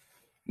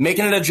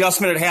making an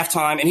adjustment at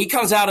halftime, and he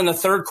comes out in the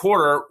third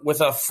quarter with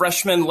a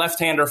freshman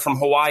left-hander from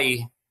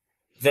Hawaii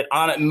that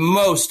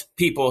most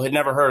people had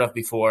never heard of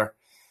before.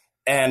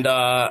 And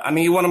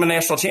he won him a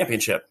national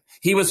championship.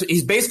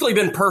 He's basically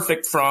been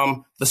perfect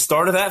from the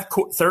start of that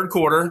third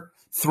quarter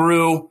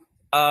through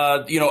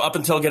up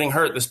until getting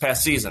hurt this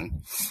past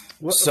season.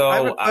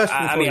 So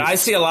I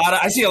see a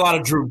lot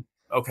of Drew.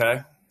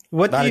 Okay.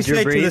 What do you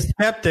say to the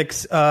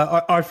skeptics?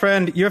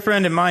 Your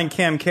friend and mine,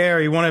 Cam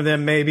Carey, one of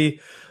them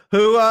maybe,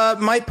 who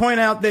might point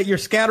out that your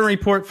scouting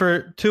report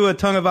for Tua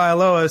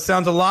Tagovailoa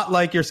sounds a lot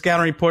like your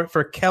scouting report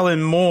for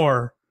Kellen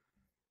Moore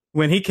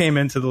when he came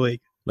into the league.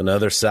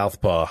 Another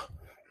southpaw.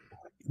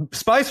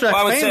 Spice Rack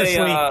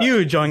famously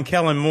huge on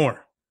Kellen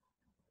Moore.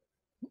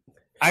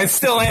 I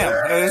still am.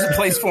 There's a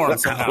place for him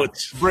somehow.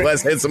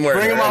 Let's hit some more.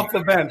 Bring him off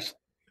the bench.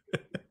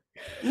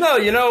 No,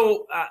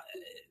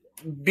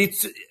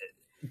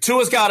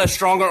 Tua's got a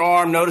stronger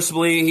arm,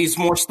 noticeably. He's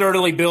more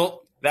sturdily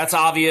built. That's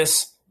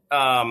obvious.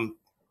 So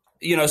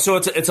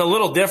it's a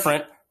little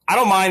different. I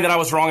don't mind that I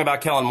was wrong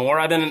about Kellen Moore.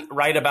 I've been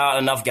right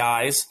about enough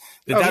guys.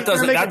 That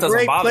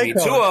doesn't bother me.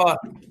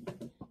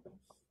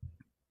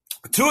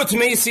 Tua to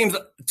me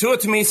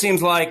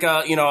seems like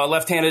a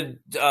left-handed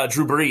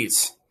Drew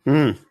Brees.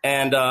 Mm.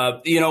 And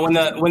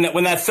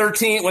when that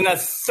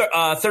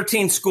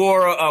 13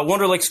 score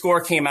Wonderlic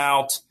score came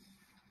out,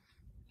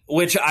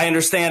 which I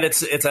understand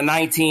it's a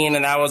 19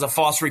 and that was a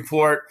false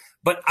report,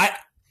 but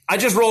I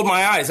just rolled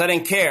my eyes. I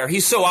didn't care.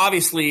 He's so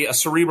obviously a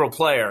cerebral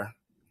player.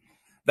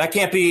 That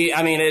can't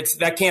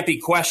be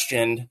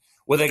questioned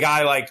with a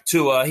guy like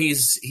Tua.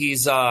 He's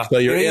one of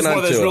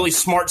those Tua. really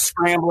smart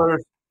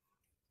scramblers.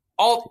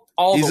 All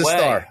he's the way.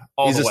 Star.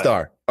 He's a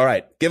star. All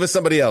right, give us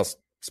somebody else,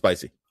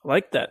 Spicy. I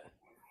like that.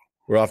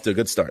 We're off to a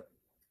good start.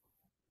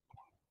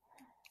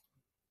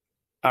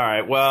 All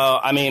right.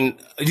 Well,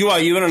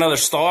 you in another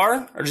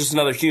star or just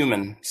another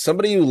human?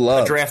 Somebody you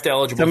love. A draft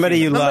eligible. Somebody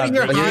you love.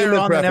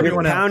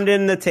 You're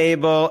pounding the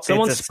table.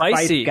 Someone's it's a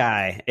spicy spice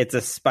guy. It's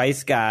a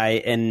spice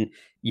guy, and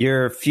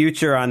your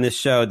future on this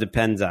show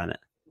depends on it.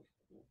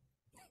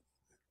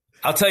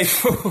 I'll tell you.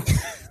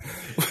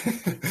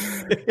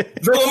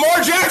 The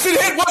Lamar Jackson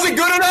hit wasn't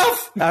good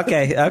enough.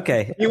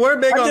 Okay. You were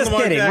big on just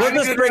Lamar kidding. Jackson.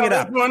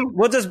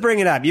 We'll just bring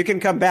it up. You can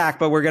come back,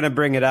 but we're going to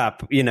bring it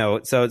up.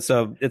 So it's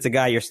a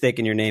guy you're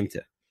staking your name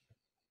to.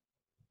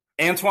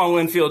 Antoine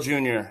Winfield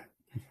Jr.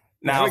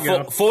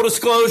 Now, full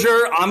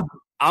disclosure,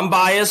 I'm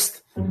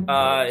biased.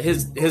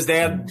 His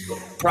dad,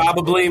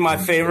 probably my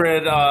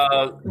favorite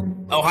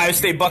Ohio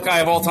State Buckeye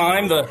of all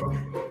time.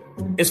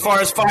 as far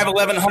as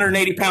 5'11",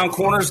 180-pound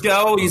corners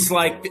go, he's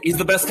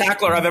the best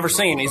tackler I've ever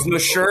seen. He's the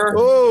most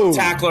sure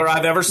tackler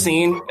I've ever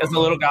seen as a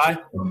little guy.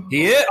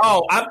 He is.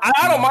 Oh,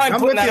 I don't mind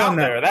putting that out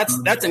there.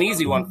 That's an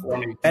easy one for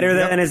me. Better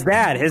than his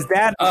dad. His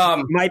dad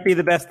might be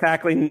the best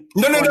tackling.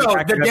 No.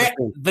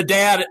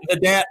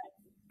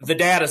 The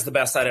dad is the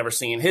best I'd ever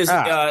seen. His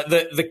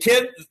the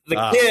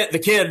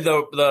kid,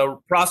 the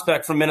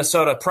prospect from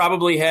Minnesota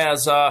probably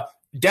has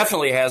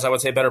definitely has, I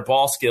would say, better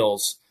ball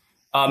skills.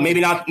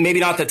 Maybe not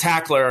the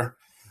tackler,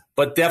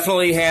 but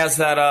definitely has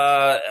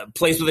that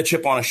plays with a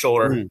chip on his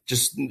shoulder.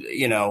 Just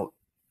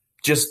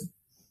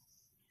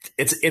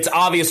it's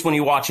obvious when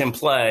you watch him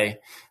play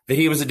that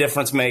he was a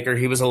difference maker.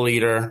 He was a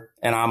leader,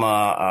 and I'm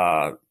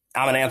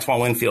an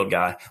Antoine Winfield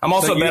guy. I'm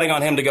also betting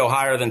on him to go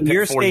higher than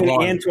pick 41. You're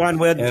saying Antoine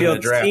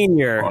Winfield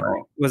Sr.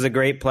 was a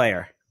great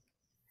player.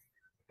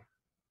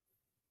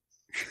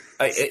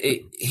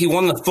 He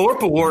won the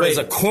Thorpe Award as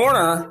a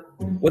corner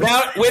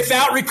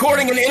without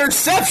recording an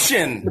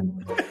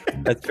interception.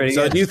 That's pretty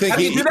so good. Do you think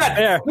do that?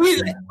 Yeah.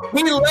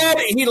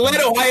 He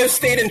led Ohio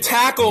State in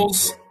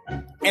tackles,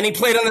 and he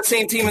played on the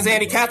same team as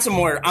Andy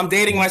Katzenmoyer. I'm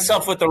dating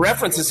myself with the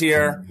references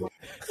here.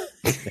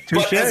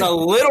 But as a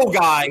little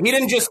guy, he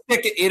didn't just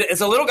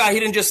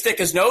stick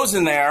his nose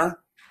in there.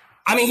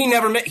 I mean, he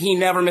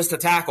never missed a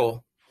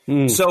tackle.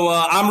 So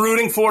I'm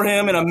rooting for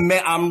him, and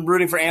I'm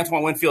rooting for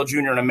Antoine Winfield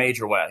Jr. in a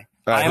major way.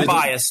 I am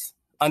biased,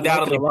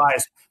 undoubtedly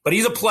biased, but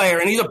he's a player,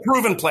 and he's a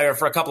proven player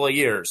for a couple of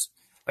years.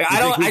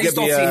 I just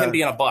don't see him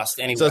being a bust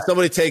anyway. So if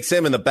somebody takes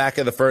him in the back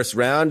of the first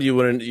round,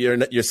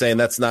 you're saying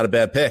that's not a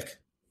bad pick.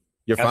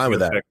 You're fine with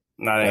that.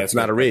 That's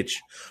not a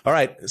reach. All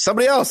right,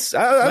 somebody else.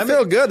 I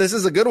feel good. This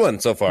is a good one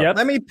so far. Yep.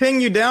 Let me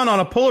ping you down on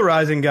a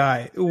polarizing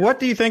guy. What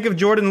do you think of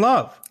Jordan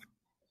Love?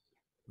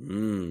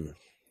 I'm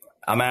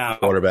out.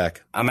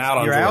 Quarterback. I'm out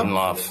on Jordan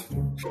Love.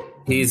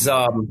 He's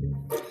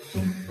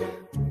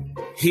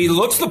he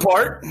looks the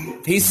part.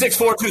 He's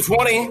 6'4",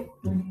 220.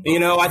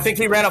 I think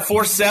he ran a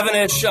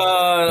 4.7-ish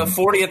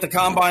 40 at the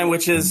combine,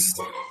 which is,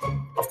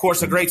 of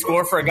course, a great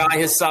score for a guy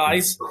his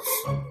size.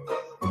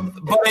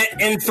 But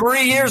in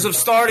 3 years of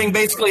starting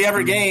basically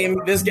every game,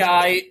 this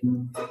guy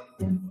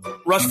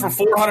rushed for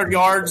 400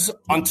 yards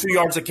on 2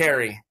 yards a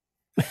carry.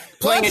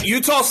 Playing at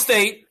Utah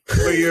State,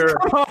 where you're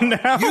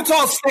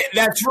Utah State.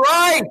 That's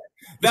right.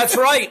 That's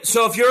right.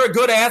 So if you're a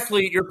good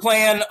athlete, you're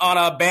playing on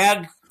a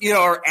bad,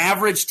 or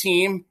average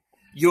team.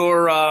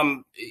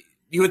 You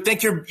would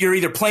think you're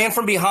either playing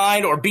from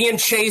behind or being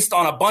chased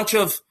on a bunch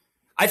of.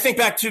 I think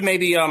back to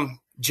maybe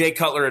Jay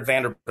Cutler at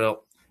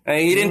Vanderbilt. And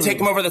he didn't take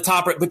him over the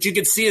top, but you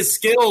could see his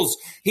skills.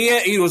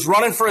 He was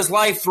running for his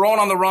life, throwing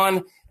on the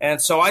run.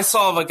 And so I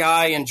saw a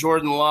guy in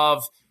Jordan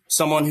Love,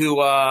 someone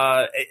who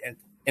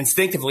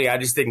instinctively I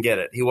just didn't get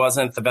it. He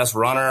wasn't the best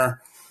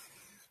runner.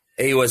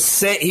 He was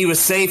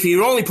safe. He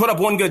only put up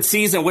one good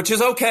season, which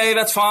is okay.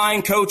 That's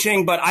fine,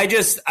 coaching. But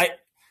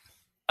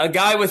a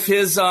guy with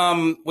his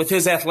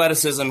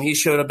athleticism, he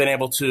should have been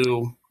able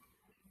to,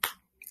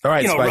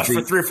 rush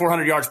for 300 or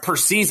 400 yards per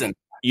season.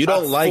 You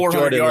don't like 400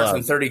 Jordan yards Love.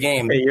 in 30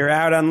 games. Hey, you're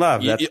out on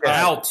Love. You're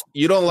out.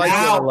 You don't like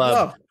Jordan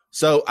Love.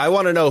 So I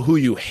want to know who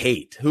you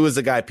hate. Who is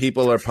the guy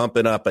people are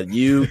pumping up, but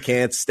you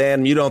can't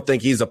stand? You don't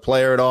think he's a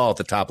player at all at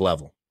the top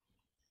level.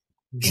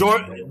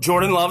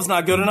 Jordan Love's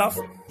not good enough.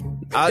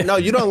 No,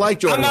 you don't like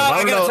Jordan Love.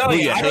 I don't know who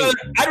you hate.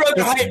 I'd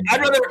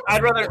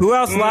rather. Who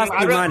else lost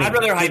you money? I'd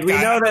rather hype. We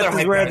know this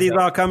is where these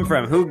all come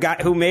from.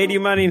 Who made you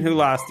money and who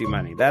lost you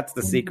money? That's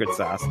the secret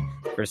sauce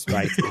for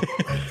Spicy.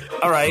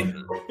 All right,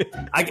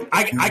 I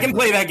can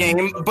play that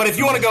game, but if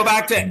you want to go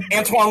back to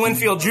Antoine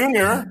Winfield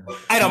Jr.,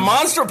 I had a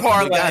monster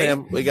parlay.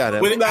 We got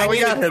him. We don't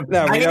need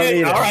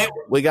it. All right,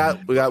 we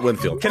got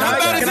Winfield. Can I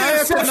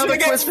ask another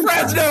question?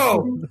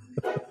 Fresno?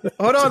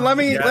 Hold on. Let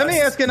me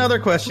ask another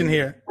question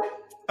here.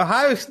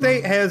 Ohio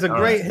State has a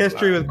great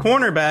history with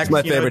cornerbacks.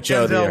 My favorite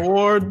show Denzel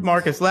Ward,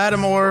 Marcus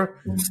Lattimore.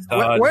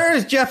 Where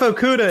is Jeff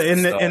Okudah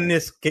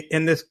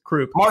in this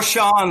group?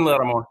 Marshawn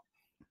Lattimore.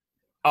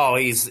 Oh,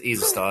 he's a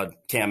stud.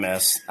 Can't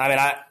miss.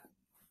 I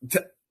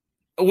mean,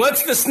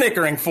 what's the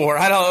snickering for?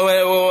 I don't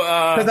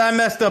know. Because I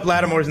messed up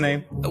Lattimore's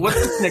name.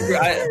 What's the snicker?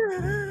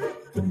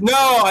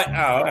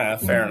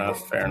 Fair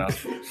enough.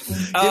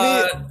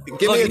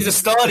 He's a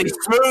stud. He's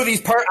smooth.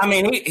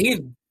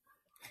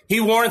 He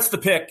warrants the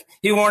pick.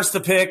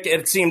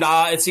 It seemed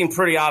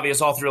pretty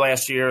obvious all through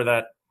last year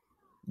that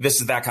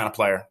this is that kind of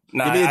player.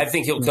 I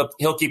think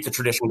he'll keep the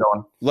tradition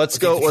going. Let's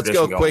go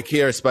quick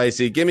here,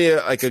 Spicy. Give me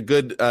a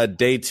good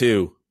day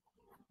two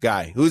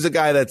guy. Who's a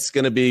guy that's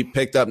going to be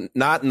picked up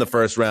not in the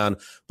first round,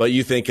 but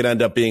you think could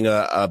end up being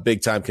a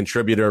big time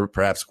contributor,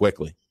 perhaps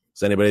quickly?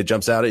 Is anybody that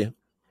jumps out at you?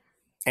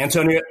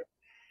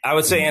 I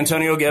would say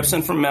Antonio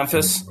Gibson from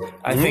Memphis.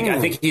 I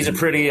think he's a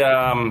pretty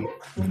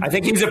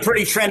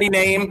trendy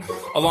name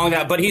along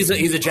that, but he's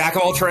a jack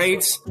of all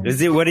trades.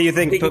 Is he? What do you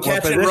think? He can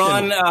catch and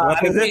run. What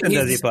position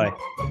does he play?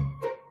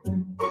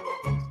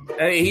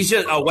 He's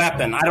just a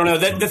weapon. I don't know.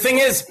 The thing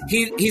is,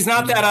 he's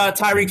not that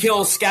Tyreek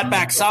Hill scat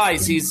back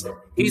size. He's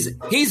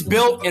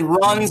built and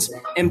runs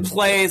and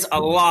plays a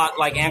lot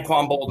like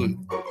Anquan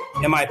Bolden.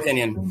 in my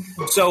opinion.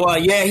 So,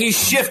 yeah, he's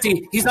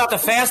shifty. He's not the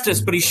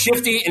fastest, but he's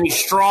shifty and he's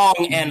strong,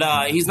 and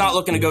he's not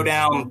looking to go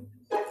down.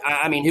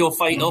 I mean, he'll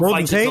fight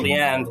until the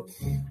end.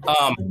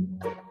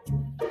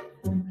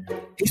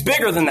 He's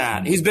bigger than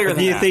that. Do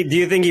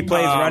you think he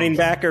plays running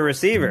back or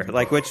receiver?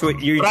 Like which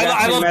you?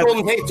 I love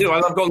Golden Tate too. I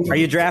love Golden Tate. Are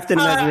you drafting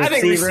him as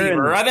a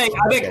receiver? I think.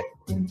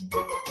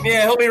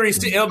 Yeah, he'll be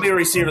a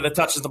receiver that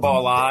touches the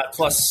ball a lot,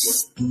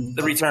 plus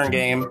the return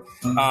game.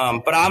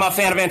 But I'm a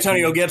fan of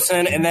Antonio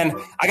Gibson, and then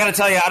I got to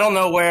tell you, I don't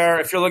know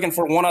where. If you're looking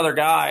for one other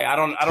guy, I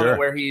don't know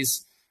where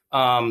he's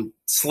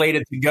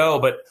slated to go.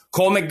 But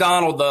Cole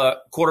McDonald, the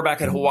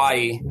quarterback at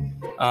Hawaii.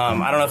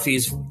 I don't know if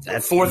he's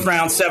 4th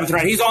round, 7th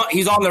round. He's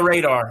on the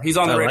radar. He's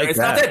on the radar. It's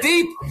not that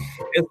deep.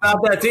 It's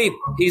not that deep.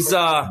 He's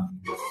a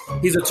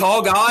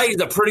tall guy.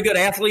 He's a pretty good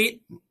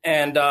athlete,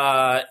 and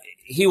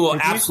he will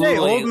absolutely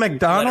Old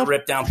McDonald? let it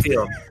rip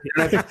downfield.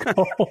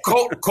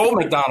 Cole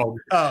McDonald.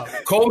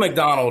 Cole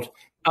McDonald.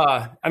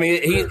 I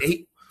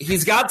mean,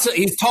 he's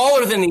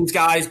taller than these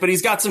guys, but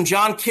he's got some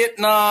John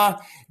Kitna,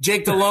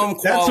 Jake Delhomme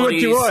qualities. That's what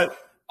you want.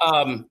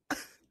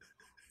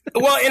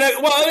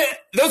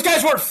 Those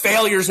guys weren't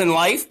failures in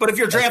life, but if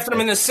you're drafting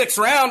them in the 6th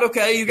round,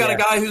 okay, you got a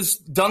guy who's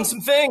done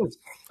some things.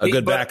 A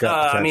good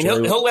backup. I mean,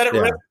 he'll let it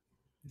rip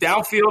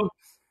downfield.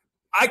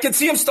 I could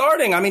see him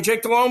starting. I mean,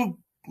 Jake Delhomme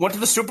went to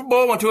the Super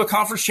Bowl, went to a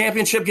conference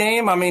championship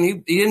game. I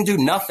mean, he didn't do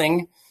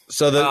nothing.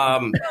 So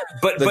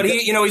but he,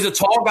 he's a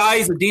tall guy.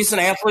 He's a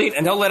decent athlete,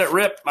 and he'll let it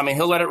rip. I mean,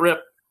 he'll let it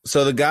rip.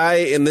 So the guy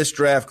in this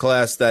draft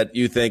class that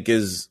you think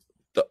is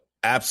the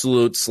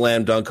absolute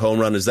slam dunk home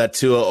run, is that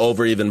Tua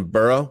over even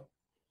Burrow?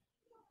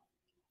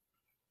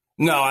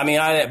 No, I mean,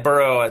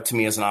 Burrow to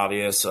me is an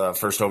obvious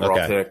first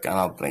overall pick. I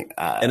don't think.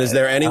 And is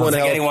there anyone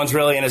else? Anyone's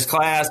really in his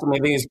class? I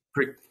mean,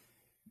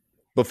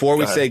 Before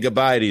we say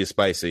goodbye to you,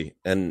 Spicy,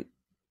 and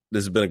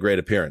this has been a great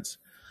appearance.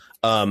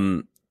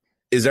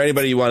 Is there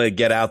anybody you want to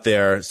get out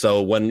there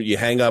so when you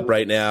hang up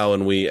right now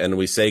and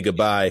we say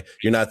goodbye,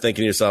 you're not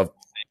thinking to yourself,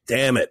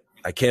 "Damn it,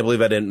 I can't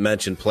believe I didn't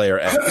mention player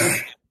X."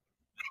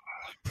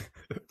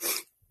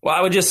 Well,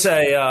 I would just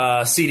say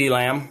CeeDee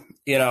Lamb.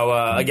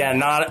 Again,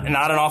 not an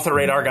off the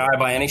radar guy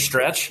by any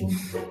stretch,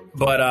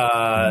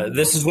 but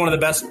this is one of the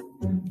best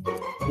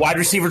wide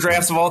receiver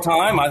drafts of all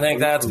time. I think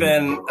that's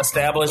been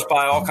established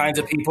by all kinds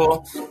of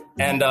people,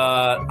 and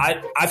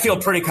I feel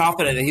pretty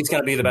confident that he's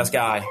going to be the best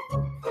guy.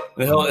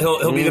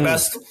 He'll be the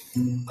best.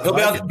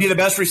 He'll be the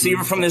best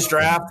receiver from this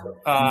draft.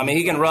 I mean,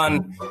 he can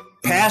run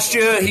past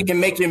you. He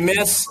can make you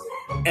miss.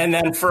 And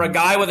then for a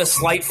guy with a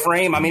slight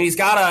frame, I mean, he's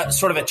got a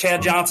sort of a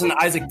Chad Johnson,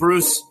 Isaac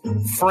Bruce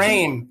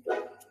frame.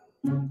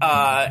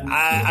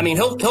 I mean,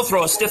 he'll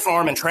throw a stiff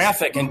arm in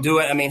traffic and do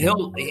it. I mean,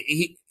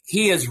 he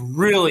is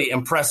really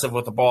impressive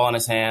with the ball in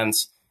his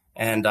hands.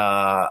 And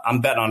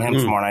I'm betting on him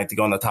tomorrow night to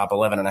go in the top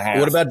 11.5.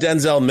 What about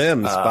Denzel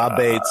Mims, Bob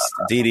Bates,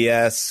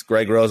 DDS,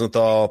 Greg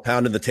Rosenthal,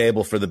 pounding the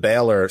table for the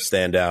Baylor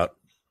standout?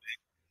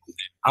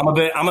 I'm a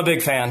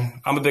big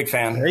fan. I mean,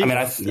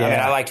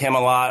 I like him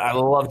a lot. I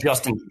love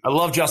Justin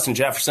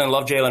Jefferson.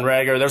 Love Jalen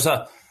Reagor. There's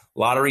a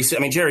lot of I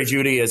mean, Jerry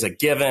Jeudy is a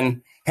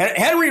given.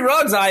 Henry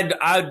Ruggs,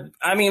 I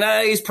mean,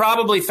 he's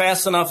probably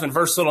fast enough and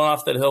versatile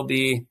enough that he'll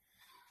be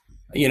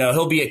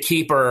a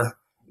keeper.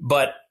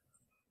 But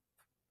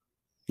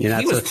he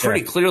was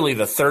pretty clearly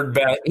the third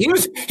best. He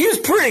was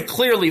pretty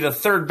clearly the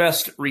third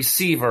best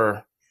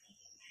receiver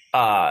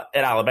at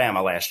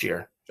Alabama last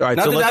year. All right,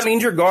 Not that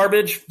means you're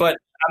garbage, but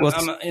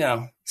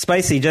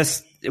Spicy,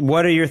 just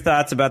what are your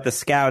thoughts about the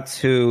scouts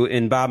who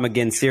in Bob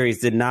McGinn's series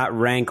did not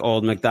rank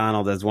Old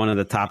McDonald as one of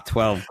the top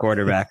 12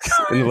 quarterbacks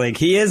in the league?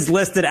 He is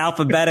listed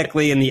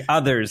alphabetically in the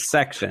others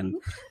section,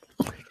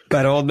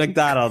 but Old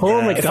McDonald.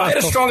 If I had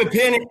a strong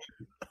opinion,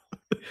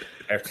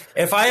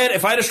 if I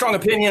had a strong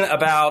opinion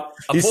about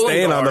he's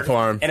staying on the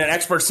farm, and an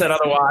expert said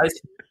otherwise,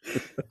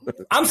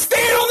 I'm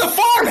staying on the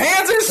farm,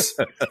 Hanses,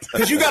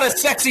 because you got a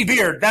sexy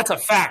beard. That's a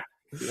fact.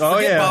 Oh,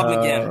 Forget yeah. Bob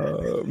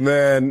McGinn.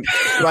 Man,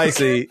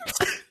 Spicy.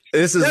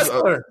 This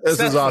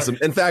is awesome.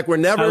 In fact, we're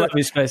never. I love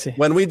you, Spicy.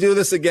 When we do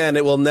this again,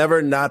 it will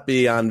never not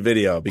be on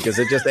video because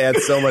it just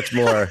adds so much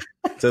more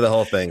to the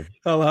whole thing.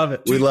 I love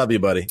it. We love you,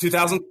 buddy.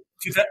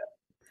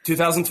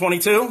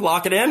 2022,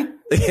 lock it in.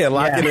 Yeah,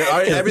 lock it in.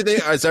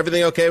 Is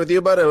everything okay with you,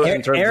 buddy?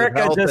 In terms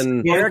Erica of health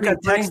Erica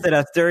texted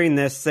us during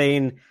this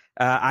saying,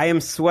 "I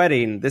am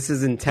sweating. This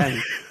is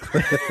intense."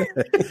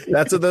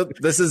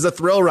 This is a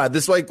thrill ride.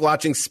 This is like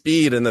watching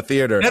Speed in the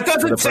theater. That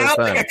doesn't sound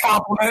like a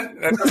compliment.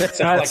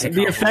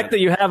 The effect that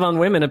you have on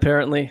women,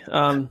 apparently,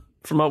 from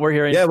what we're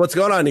hearing. Yeah, what's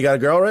going on? You got a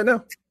girl right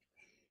now?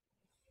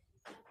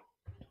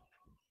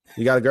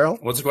 You got a girl?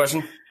 What's the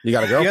question? You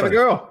got a girl? You got a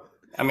girl.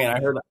 I mean,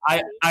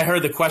 I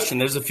heard the question.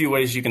 There's a few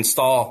ways you can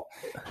stall,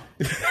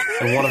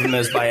 and one of them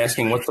is by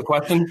asking, "What's the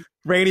question?"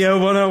 Radio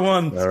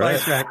 101. All right.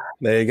 Spice Rack.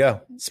 There you go.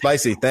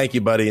 Spicy. Thank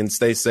you, buddy, and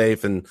stay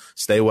safe and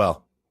stay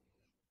well.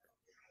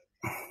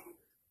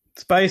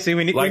 Spicy.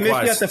 We missed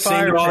you at the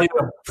fire pit.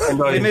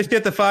 We missed you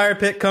at the fire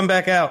pit. Come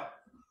back out.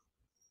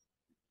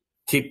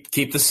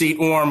 Keep the seat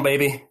warm,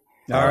 baby.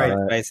 All right,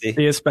 Spicy.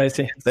 He is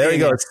spicy. There you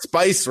go. It's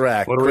Spice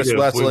Rack. What do we Chris do?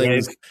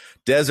 Wesseling's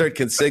Desert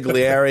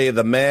Consigliere,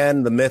 the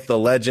man, the myth, the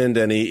legend,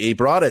 and he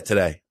brought it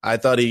today. I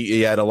thought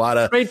he had a lot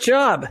of Great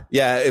job.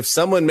 Yeah, if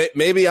someone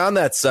maybe on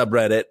that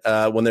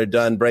subreddit, when they're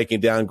done breaking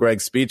down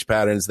Greg's speech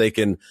patterns, they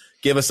can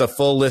give us a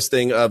full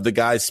listing of the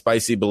guys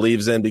Spicy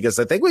believes in, because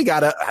I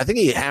think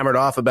he hammered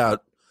off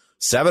about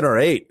 7 or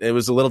 8. It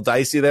was a little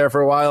dicey there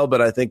for a while,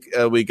 but I think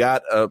we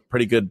got a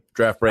pretty good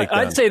draft breakdown.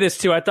 I'd say this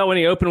too. I thought when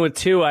he opened with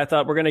 2, I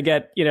thought we're going to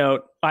get,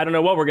 I don't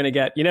know what we're going to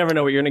get. You never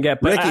know what you're going to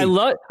get. But Ricky.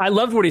 I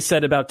loved what he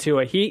said about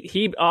Tua.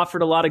 He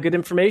offered a lot of good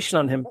information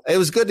on him. It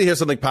was good to hear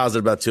something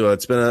positive about Tua.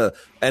 It's been a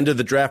end of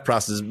the draft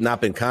process,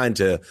 not been kind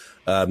to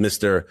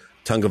Mr.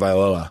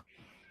 Tagovailoa.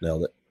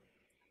 Nailed it.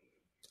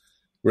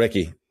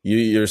 Ricky,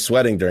 you're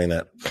sweating during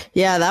that.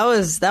 Yeah, that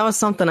was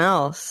something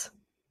else.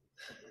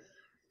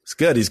 It's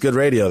good. He's good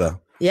radio,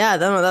 though. Yeah,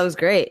 that was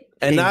great.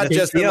 And not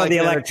just feel in, the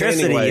an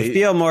electricity. entertaining way. You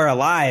feel more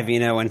alive,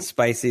 when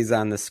Spicy's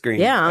on the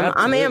screen. Yeah,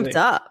 I'm amped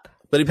up.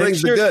 But he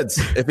brings the goods.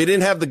 If he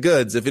didn't have the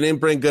goods, if he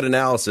didn't bring good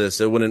analysis,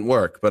 it wouldn't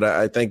work. But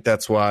I think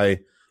that's why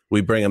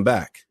we bring him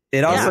back.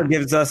 It also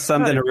gives us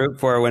something to root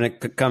for when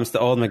it comes to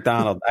Old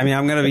McDonald. I mean,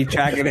 I'm going to be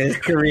tracking his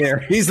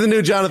career. He's the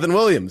new Jonathan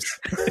Williams.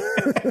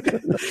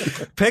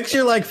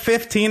 Picture like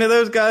 15 of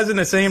those guys in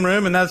the same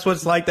room, and that's what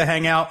it's like to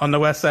hang out on the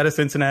west side of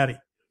Cincinnati.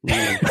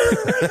 Get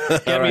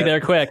me there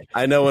quick.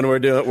 I know when we're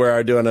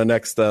doing our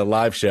next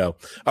live show.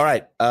 All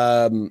right.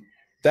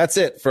 That's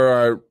it for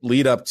our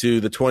lead up to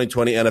the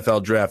 2020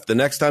 NFL draft. The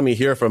next time you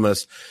hear from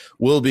us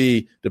will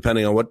be,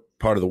 depending on what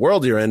part of the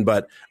world you're in,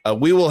 but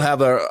we will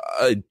have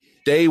a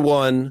day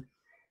 1,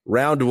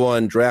 round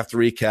 1 draft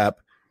recap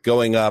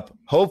going up,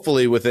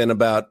 hopefully within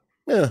about,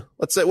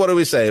 let's say, what do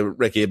we say,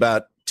 Ricky?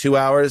 About 2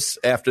 hours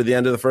after the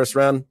end of the first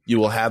round, you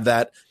will have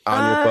that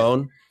on your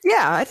phone.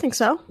 Yeah, I think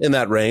so. In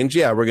that range,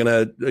 yeah, we're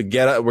gonna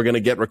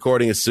get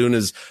recording as soon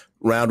as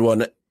round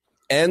 1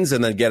 ends,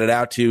 and then get it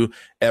out to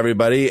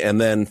everybody.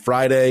 And then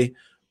Friday,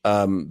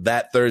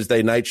 that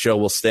Thursday night show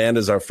will stand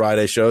as our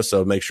Friday show.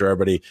 So make sure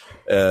everybody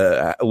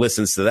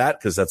listens to that,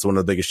 because that's one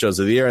of the biggest shows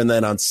of the year. And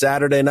then on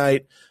Saturday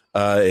night,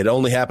 it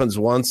only happens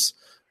once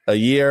a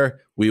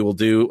year. We will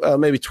do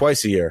maybe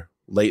twice a year,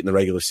 late in the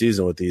regular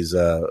season with these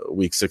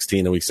week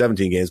 16 and week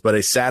 17 games. But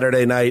a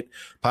Saturday night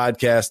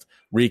podcast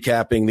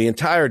recapping the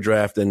entire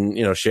draft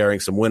and, sharing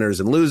some winners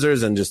and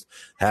losers and just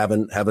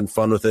having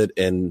fun with it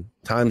in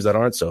times that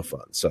aren't so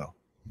fun. So,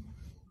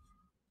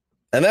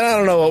 and then I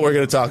don't know what we're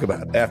going to talk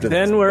about after this.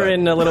 Then we're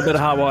in a little bit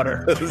of hot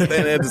water.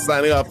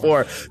 Signing off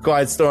for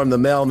Quiet Storm, the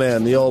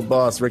mailman, the old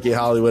boss, Ricky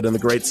Hollywood, and the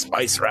great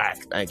Spice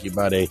Rack. Thank you,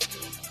 buddy.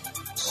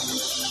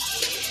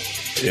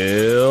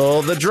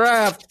 Till the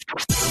draft.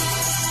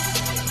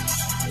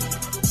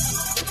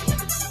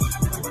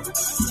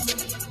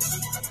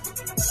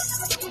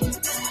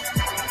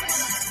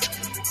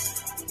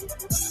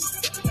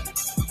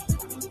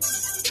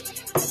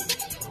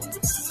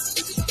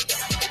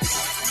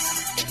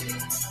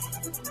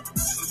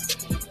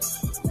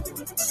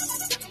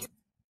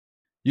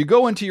 You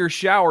go into your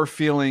shower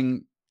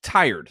feeling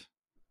tired,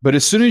 but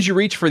as soon as you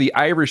reach for the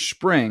Irish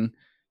Spring,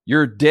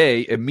 your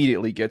day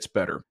immediately gets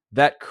better.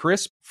 That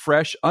crisp,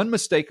 fresh,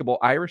 unmistakable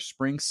Irish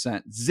Spring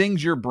scent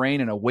zings your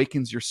brain and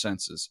awakens your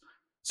senses.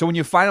 So when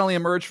you finally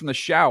emerge from the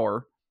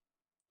shower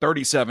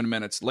 37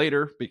 minutes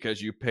later, because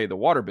you pay the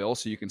water bill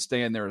so you can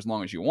stay in there as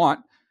long as you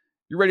want,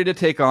 you're ready to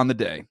take on the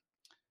day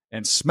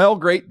and smell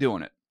great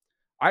doing it.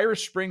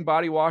 Irish Spring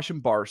Body Wash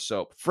and Bar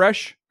Soap.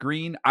 Fresh,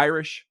 green,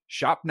 Irish.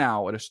 Shop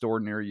now at a store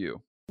near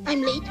you.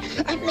 I'm late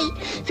for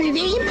a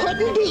very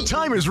important date.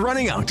 Time is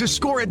running out to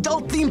score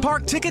adult theme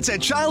park tickets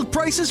at child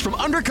prices from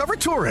Undercover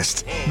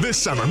Tourist. This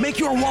summer, make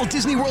your Walt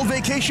Disney World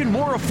vacation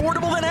more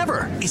affordable than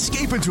ever.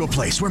 Escape into a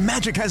place where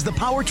magic has the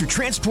power to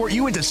transport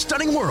you into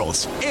stunning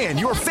worlds and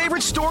your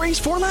favorite stories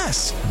for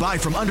less. Buy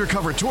from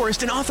Undercover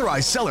Tourist, an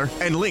authorized seller,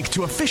 and link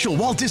to official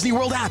Walt Disney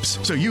World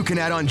apps so you can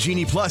add on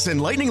Genie Plus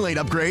and Lightning Lane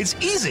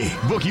upgrades easy.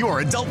 Book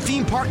your adult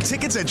theme park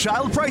tickets at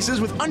child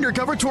prices with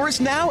Undercover Tourist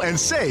now and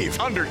save.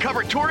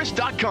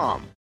 UndercoverTourist.com.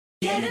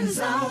 Get in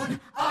zone,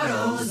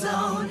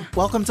 AutoZone.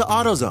 Welcome to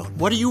AutoZone.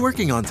 What are you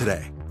working on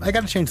today? I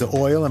got to change the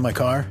oil in my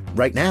car.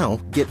 Right now,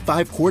 get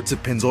 5 quarts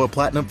of Pennzoil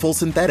Platinum Full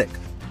Synthetic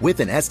with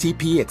an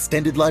STP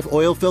Extended Life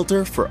Oil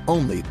Filter for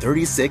only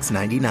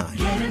 $36.99.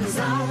 Get in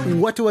zone.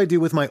 What do I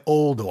do with my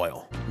old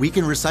oil? We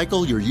can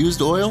recycle your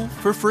used oil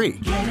for free.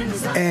 Get in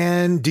zone.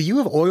 And do you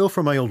have oil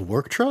for my old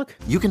work truck?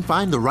 You can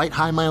find the right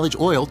high mileage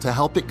oil to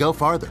help it go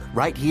farther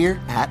right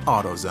here at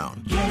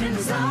AutoZone. Get in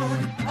zone,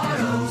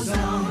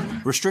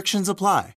 AutoZone. Restrictions apply.